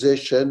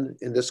acquisition,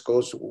 and this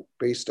goes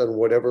based on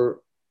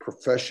whatever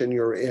profession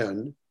you're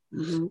in,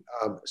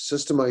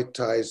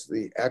 systematize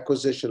the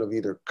acquisition of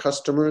either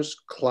customers,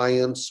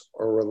 clients,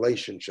 or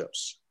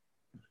relationships,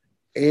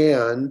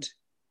 and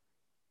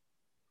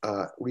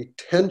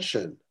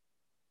retention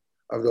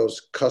of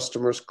those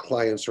customers,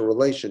 clients, or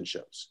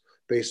relationships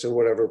based on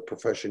whatever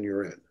profession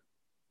you're in.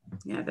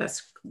 Yeah,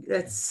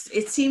 it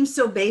seems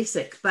so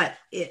basic, but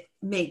it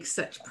makes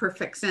such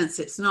perfect sense.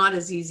 It's not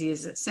as easy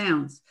as it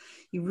sounds.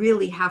 You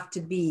really have to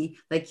be,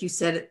 like you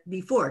said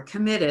before,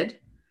 committed.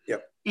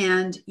 Yep.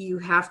 And you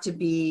have to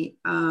be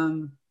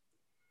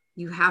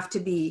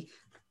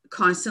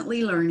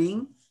constantly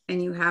learning,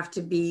 and you have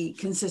to be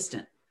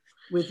consistent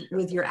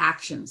with your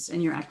actions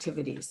and your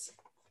activities.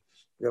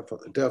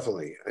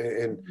 Definitely.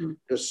 And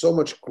there's so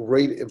much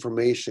great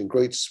information,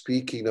 great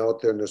speaking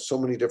out there, and there's so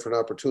many different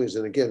opportunities.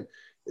 And again,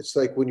 it's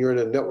like when you're in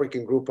a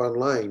networking group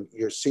online,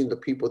 you're seeing the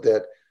people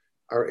that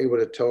are able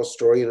to tell a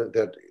story and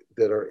that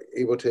are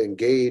able to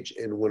engage.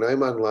 And when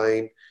I'm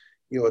online,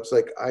 it's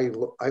like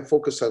I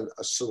focus on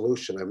a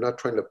solution. I'm not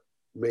trying to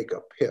make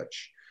a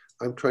pitch.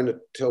 I'm trying to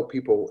tell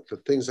people the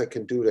things I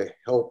can do to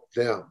help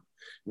them.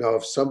 Now,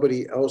 if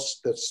somebody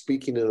else that's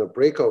speaking in a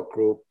breakout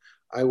group,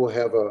 I will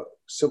have a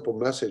simple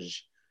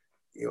message.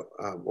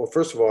 Well,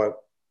 first of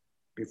all,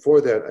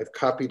 before that, I've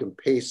copied and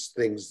pasted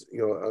things,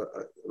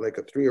 like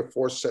a 3 or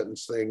 4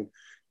 sentence thing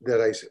that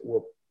I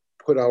will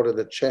put out in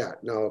the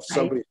chat. Now, if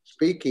somebody's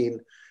speaking,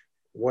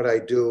 what I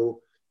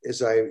do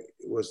is I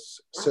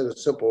send a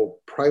simple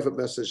private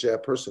message to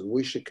that person.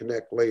 We should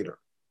connect later.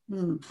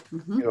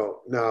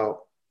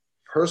 Now,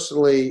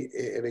 personally,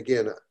 and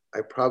again,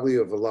 I probably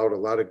have allowed a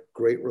lot of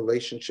great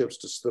relationships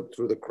to slip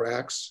through the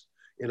cracks,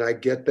 and I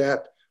get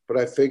that. But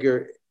I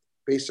figure,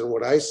 based on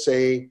what I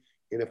say,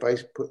 and if I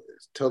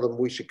tell them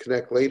we should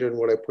connect later and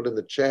what I put in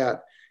the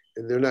chat,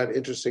 and they're not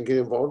interested in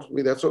getting involved with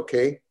me, that's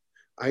okay.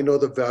 I know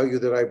the value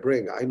that I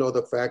bring. I know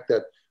the fact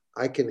that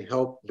I can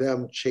help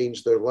them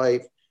change their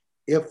life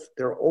if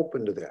they're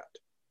open to that.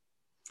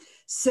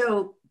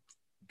 So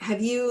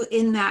have you,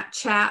 in that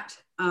chat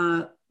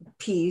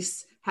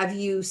piece, have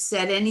you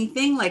said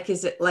anything? Like,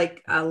 is it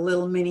like a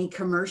little mini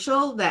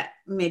commercial that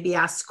maybe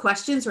asks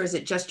questions, or is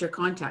it just your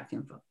contact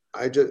info?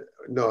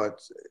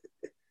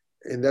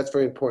 And that's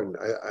very important.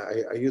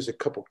 I use a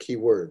couple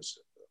keywords.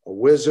 A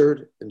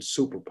wizard and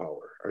superpower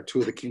are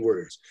 2 of the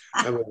keywords.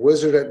 I'm a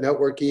wizard at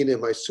networking,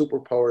 and my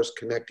superpower is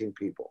connecting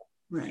people.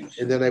 Right.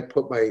 And then I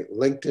put my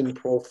LinkedIn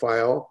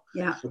profile,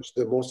 which is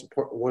the most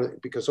important one,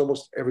 because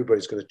almost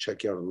everybody's going to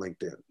check you out on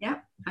LinkedIn. Yeah,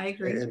 I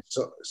agree. And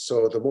so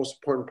the most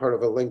important part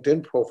of a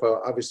LinkedIn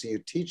profile, obviously you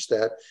teach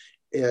that,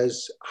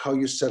 is how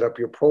you set up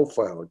your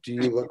profile. Do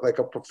you look like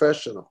a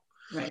professional?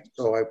 Right.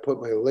 So I put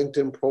my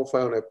LinkedIn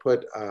profile, and I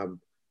put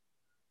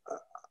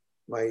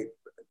my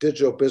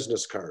digital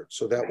business card.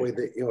 So that way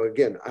they,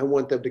 again, I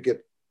want them to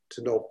get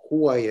to know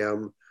who I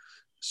am,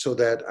 so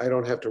that I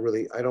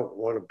don't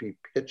want to be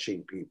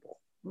pitching people.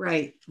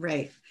 Right.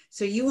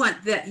 So you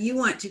want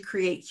to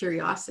create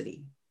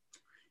curiosity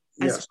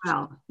as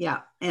well.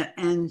 Yeah.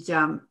 And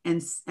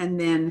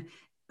then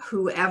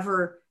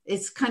whoever,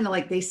 it's kind of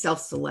like they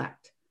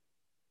self-select.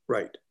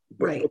 Right.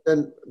 But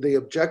then the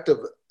objective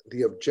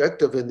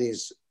in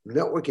these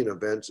networking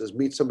events is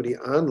meet somebody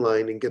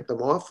online and get them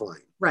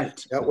offline.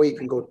 Right. That way you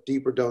can go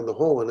deeper down the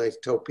hole. And I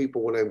tell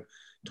people when I'm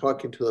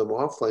talking to them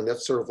offline,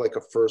 that's sort of like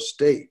a first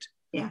date.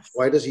 Yes.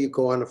 Why does you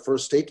go on a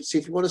first date? To see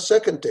if you want a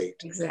second date.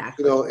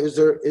 Exactly. Is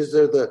there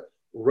the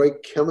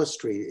right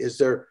chemistry? Is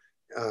there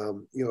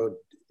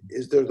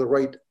the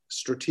right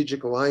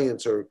strategic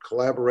alliance or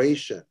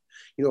collaboration?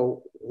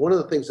 One of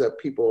the things that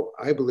people,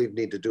 I believe,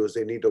 need to do is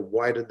they need to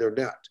widen their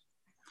net.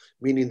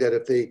 Meaning that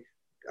if they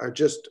are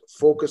just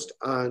focused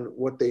on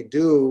what they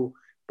do,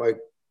 by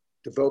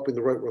developing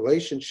the right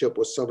relationship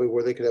with somebody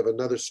where they could have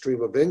another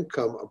stream of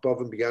income above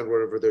and beyond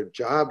whatever their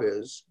job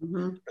is,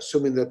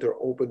 assuming that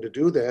they're open to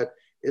do that,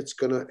 it's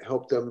going to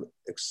help them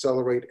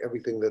accelerate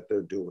everything that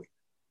they're doing.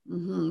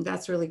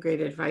 That's really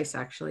great advice,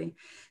 actually.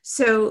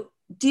 So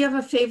do you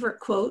have a favorite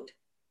quote?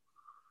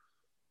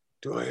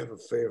 Do I have a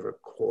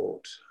favorite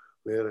quote?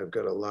 Man, I've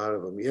got a lot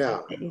of them.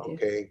 Yeah.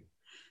 Okay.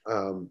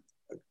 A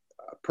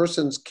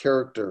person's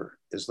character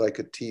is like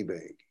a tea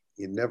bag.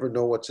 You never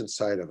know what's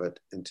inside of it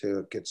until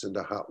it gets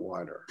into hot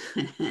water.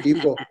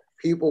 People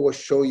will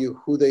show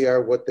you who they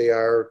are, what they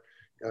are,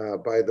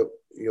 by the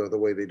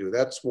way they do.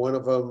 That's one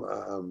of them.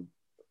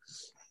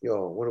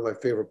 One of my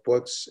favorite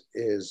books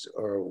is,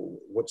 or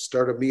what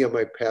started me on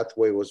my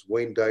pathway, was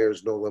Wayne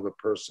Dyer's No Limit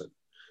Person.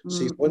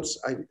 See,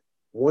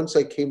 once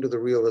I came to the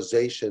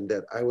realization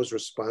that I was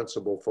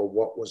responsible for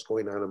what was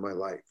going on in my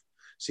life.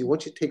 See,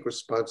 once you take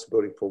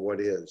responsibility for what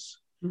is,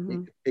 you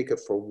can take it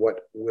for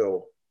what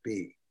will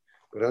be.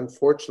 But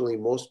unfortunately,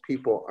 most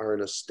people are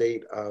in a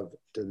state of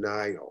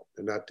denial.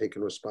 They're not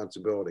taking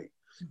responsibility.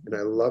 And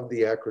I love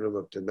the acronym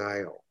of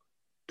denial.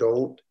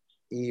 Don't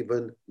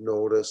even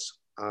notice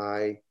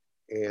I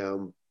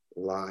am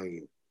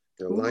lying.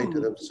 They're lying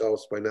to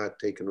themselves by not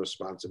taking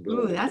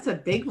responsibility. Ooh, that's a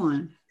big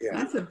one. Yeah.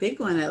 That's a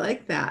big one. I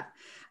like that.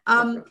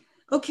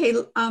 Okay.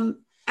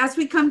 as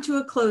we come to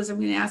a close, I'm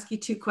going to ask you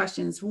two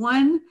questions.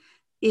 One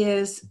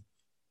is,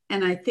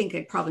 and I think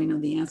I probably know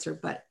the answer,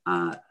 but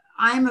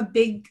I'm a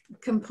big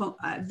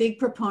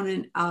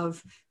proponent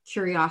of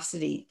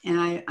curiosity,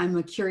 and I'm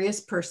a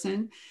curious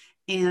person,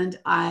 and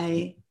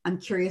I'm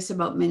curious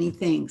about many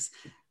things.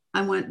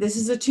 This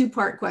is a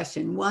two-part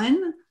question.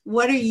 One,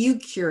 what are you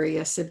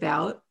curious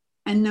about?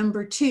 And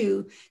number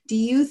two, do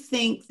you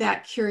think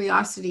that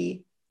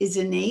curiosity is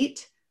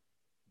innate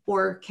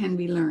or can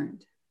be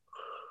learned?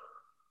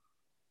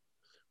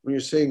 When you're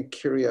saying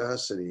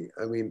curiosity,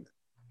 I mean,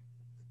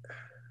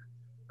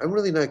 I'm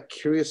really not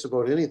curious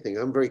about anything.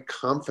 I'm very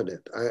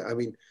confident. I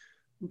mean,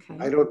 okay.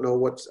 I don't know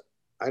what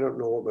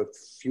my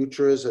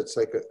future is. It's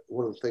like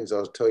one of the things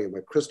I'll tell you,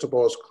 my crystal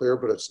ball is clear,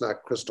 but it's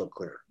not crystal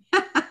clear.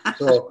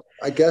 So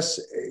I guess,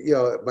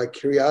 my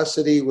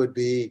curiosity would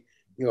be,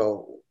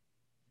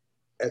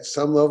 at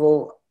some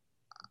level,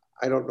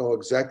 I don't know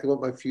exactly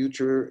what my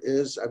future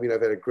is. I mean,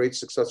 I've had a great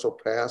successful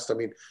past. I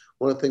mean,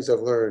 one of the things I've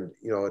learned,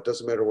 it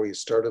doesn't matter where you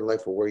start in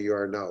life or where you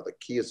are now. The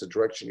key is the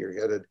direction you're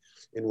headed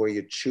and where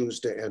you choose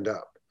to end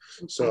up.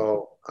 Okay.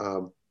 So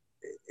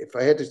if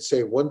I had to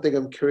say one thing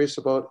I'm curious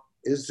about,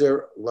 is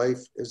there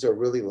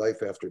really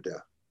life after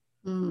death?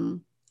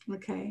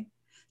 Okay.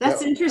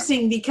 That's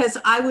interesting, because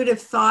I would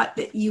have thought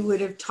that you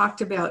would have talked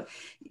about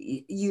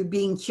you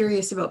being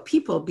curious about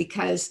people,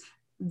 because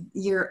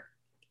your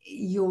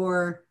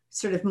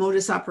sort of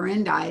modus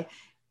operandi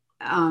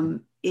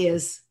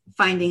is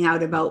finding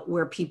out about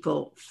where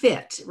people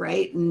fit,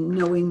 right? And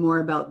knowing more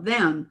about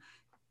them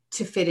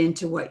to fit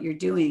into what you're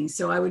doing.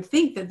 So I would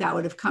think that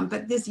would have come,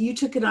 but you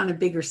took it on a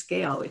bigger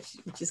scale,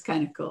 which is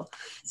kind of cool.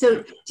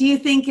 So do you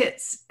think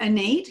it's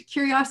innate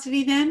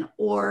curiosity then,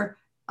 or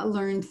a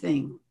learned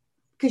thing?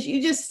 Because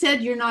you just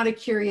said you're not a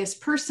curious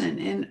person,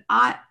 and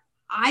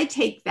I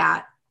take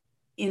that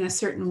in a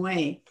certain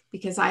way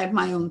because I have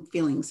my own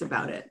feelings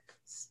about it.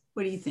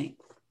 What do you think?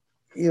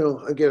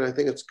 Again, I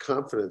think it's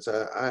confidence.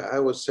 I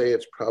would say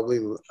it's probably,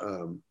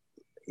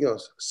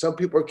 some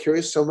people are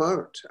curious, some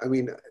aren't. I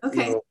mean,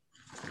 okay.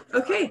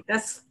 Okay,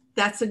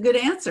 that's a good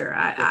answer.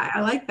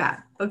 I like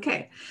that.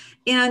 Okay,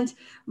 and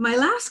my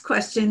last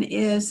question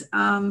is,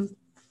 can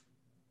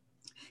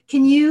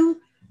you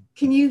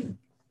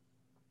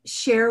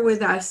share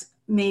with us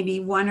maybe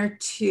one or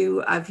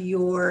two of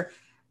your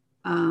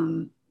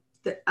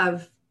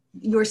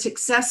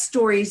success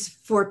stories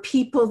for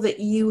people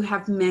that you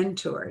have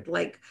mentored?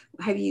 Like,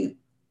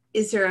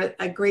 is there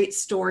a great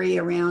story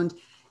around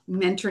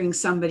mentoring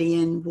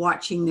somebody and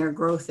watching their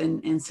growth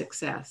and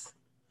success?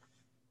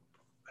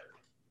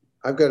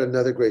 I've got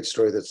another great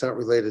story that's not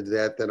related to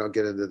that, then I'll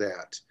get into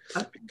that.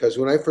 Okay. Because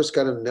when I first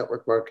got into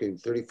network marketing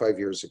 35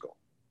 years ago,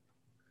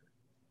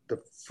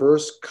 the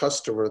first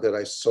customer that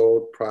I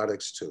sold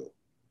products to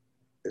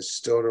is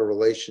still in a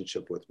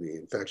relationship with me.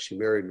 In fact, she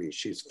married me.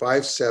 She's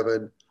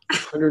 5'7",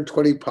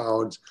 120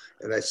 pounds,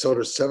 and I sold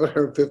her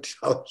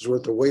 $750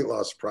 worth of weight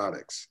loss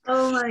products.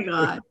 Oh my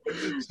God.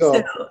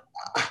 So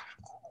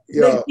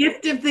the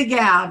gift of the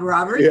gab,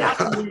 Robert. Yeah.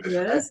 That's what it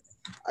is.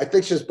 I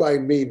think she's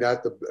buying me,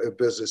 not the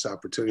business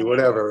opportunity,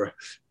 whatever.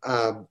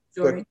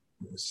 But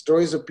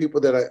stories of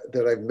people that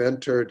I've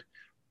mentored.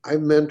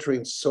 I'm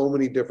mentoring so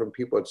many different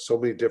people at so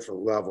many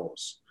different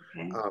levels.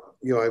 Okay.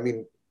 I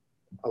mean,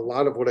 a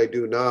lot of what I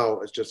do now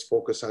is just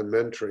focus on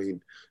mentoring.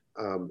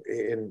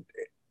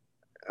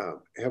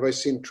 Have I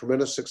seen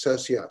tremendous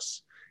success?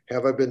 Yes.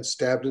 Have I been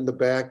stabbed in the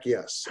back?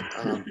 Yes.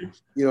 I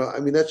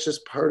mean, that's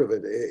just part of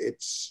it.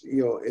 It's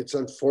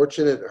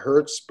unfortunate, it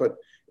hurts, but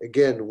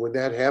again, when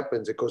that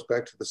happens, it goes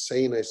back to the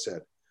saying I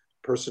said,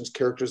 person's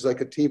character is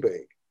like a tea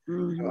bag.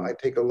 Mm-hmm. I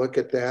take a look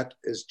at that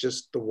as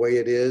just the way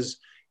it is.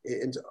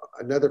 And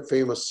another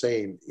famous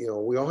saying,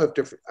 we all have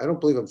different, I don't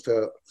believe in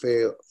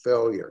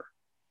failure.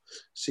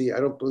 See,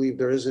 I don't believe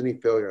there is any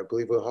failure. I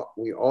believe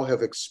we all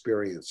have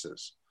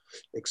experiences.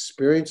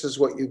 Experience is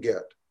what you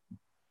get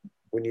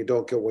when you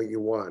don't get what you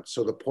want.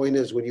 So the point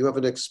is, when you have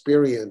an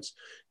experience,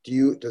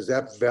 does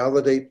that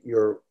validate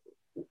your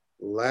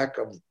lack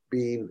of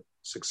being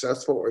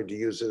successful, or do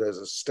you use it as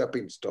a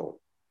stepping stone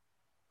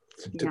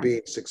to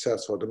being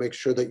successful, to make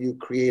sure that you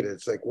create it?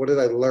 It's like, what did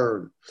I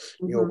learn?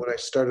 Mm-hmm. When I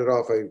started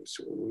off, I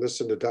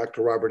listened to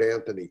Dr. Robert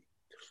Anthony,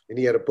 and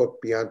he had a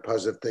book, Beyond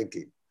Positive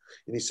Thinking.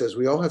 And he says,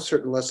 we all have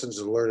certain lessons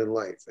to learn in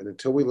life. And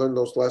until we learn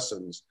those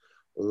lessons,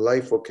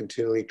 life will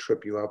continually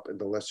trip you up in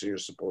the lesson you're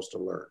supposed to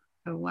learn.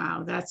 Oh,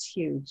 wow. That's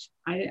huge.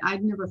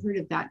 I've never heard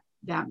of that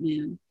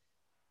man.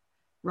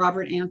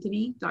 Robert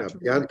Anthony, Dr.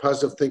 Yeah, Beyond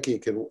Positive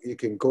Thinking, you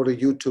can go to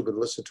YouTube and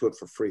listen to it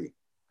for free.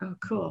 Oh,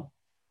 cool.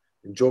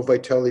 And Joe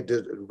Vitale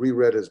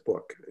reread his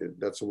book.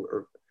 That's an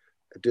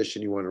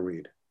edition you want to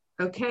read.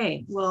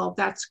 Okay. Well,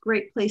 that's a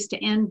great place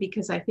to end,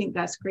 because I think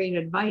that's great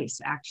advice,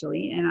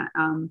 actually.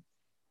 And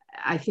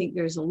I think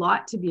there's a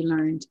lot to be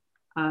learned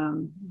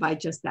by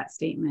just that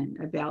statement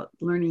about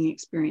learning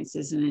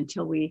experiences. And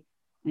until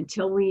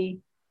we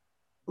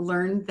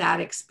learn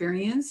that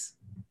experience,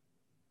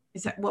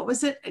 what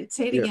was it?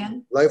 Say it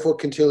again. Life will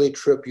continually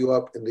trip you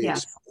up in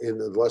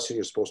the lesson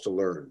you're supposed to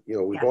learn.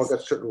 We've all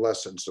got certain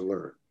lessons to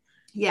learn.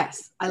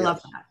 Yes, I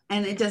love that.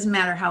 And it doesn't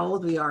matter how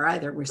old we are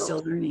either. We're still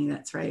learning.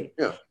 That's right.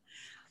 Yeah.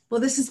 Well,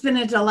 this has been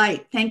a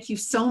delight. Thank you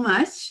so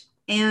much.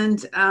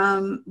 And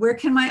where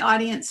can my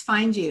audience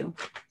find you?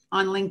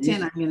 On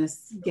LinkedIn, I'm going to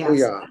guess. Oh,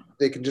 yeah.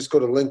 They can just go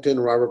to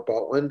LinkedIn, Robert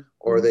Bultwin,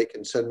 or they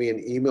can send me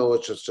an email,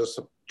 which is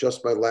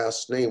just my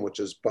last name, which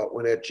is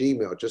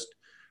Bultwin@gmail. Just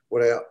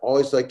what I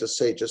always like to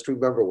say, just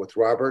remember with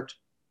Robert,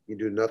 you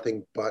do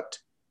nothing but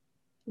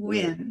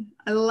win.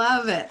 I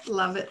love it.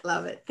 Love it.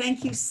 Love it.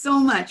 Thank you so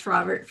much,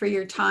 Robert, for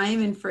your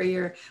time and for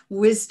your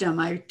wisdom.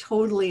 I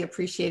totally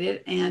appreciate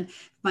it. And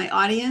my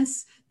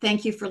audience,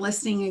 thank you for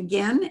listening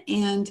again.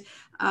 And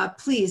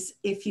please,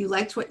 if you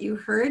liked what you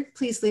heard,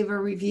 please leave a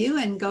review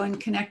and go and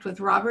connect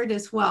with Robert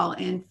as well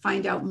and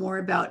find out more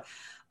about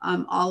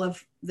all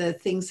of the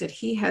things that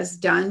he has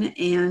done.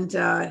 And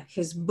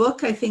his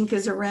book, I think,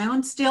 is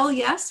around still.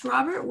 Yes,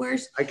 Robert,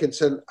 where's? I can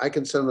send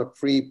a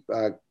free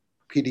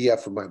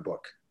PDF of my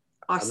book.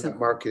 Awesome. I'm not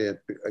marketing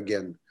it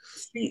again.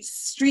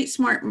 Street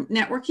Smart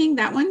Networking,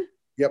 that one?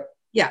 Yep.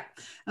 Yeah.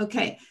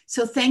 Okay.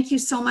 So thank you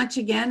so much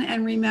again.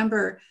 And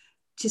remember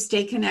to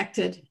stay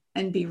connected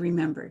and be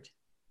remembered.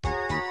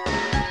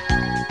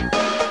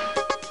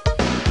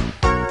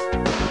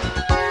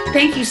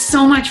 Thank you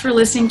so much for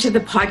listening to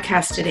the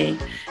podcast today.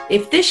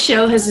 If this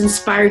show has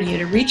inspired you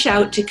to reach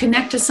out to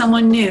connect to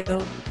someone new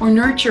or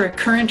nurture a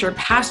current or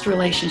past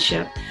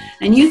relationship,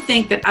 and you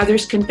think that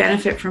others can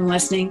benefit from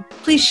listening,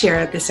 please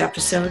share this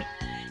episode.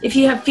 If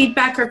you have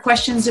feedback or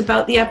questions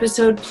about the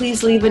episode,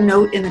 please leave a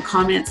note in the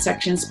comments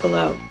sections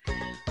below.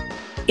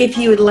 If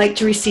you would like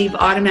to receive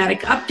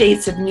automatic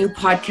updates of new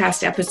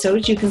podcast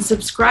episodes, you can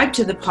subscribe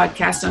to the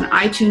podcast on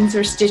iTunes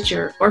or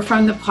Stitcher or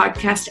from the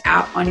podcast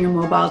app on your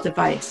mobile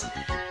device.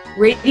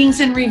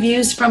 Ratings and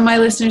reviews from my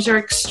listeners are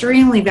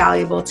extremely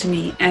valuable to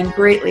me and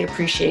greatly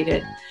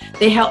appreciated.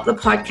 They help the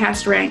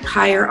podcast rank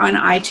higher on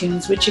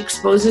iTunes, which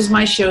exposes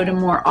my show to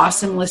more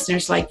awesome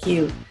listeners like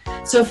you.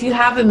 So if you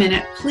have a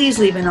minute, please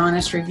leave an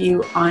honest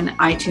review on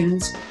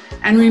iTunes.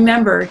 And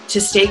remember to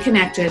stay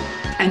connected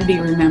and be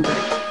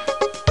remembered.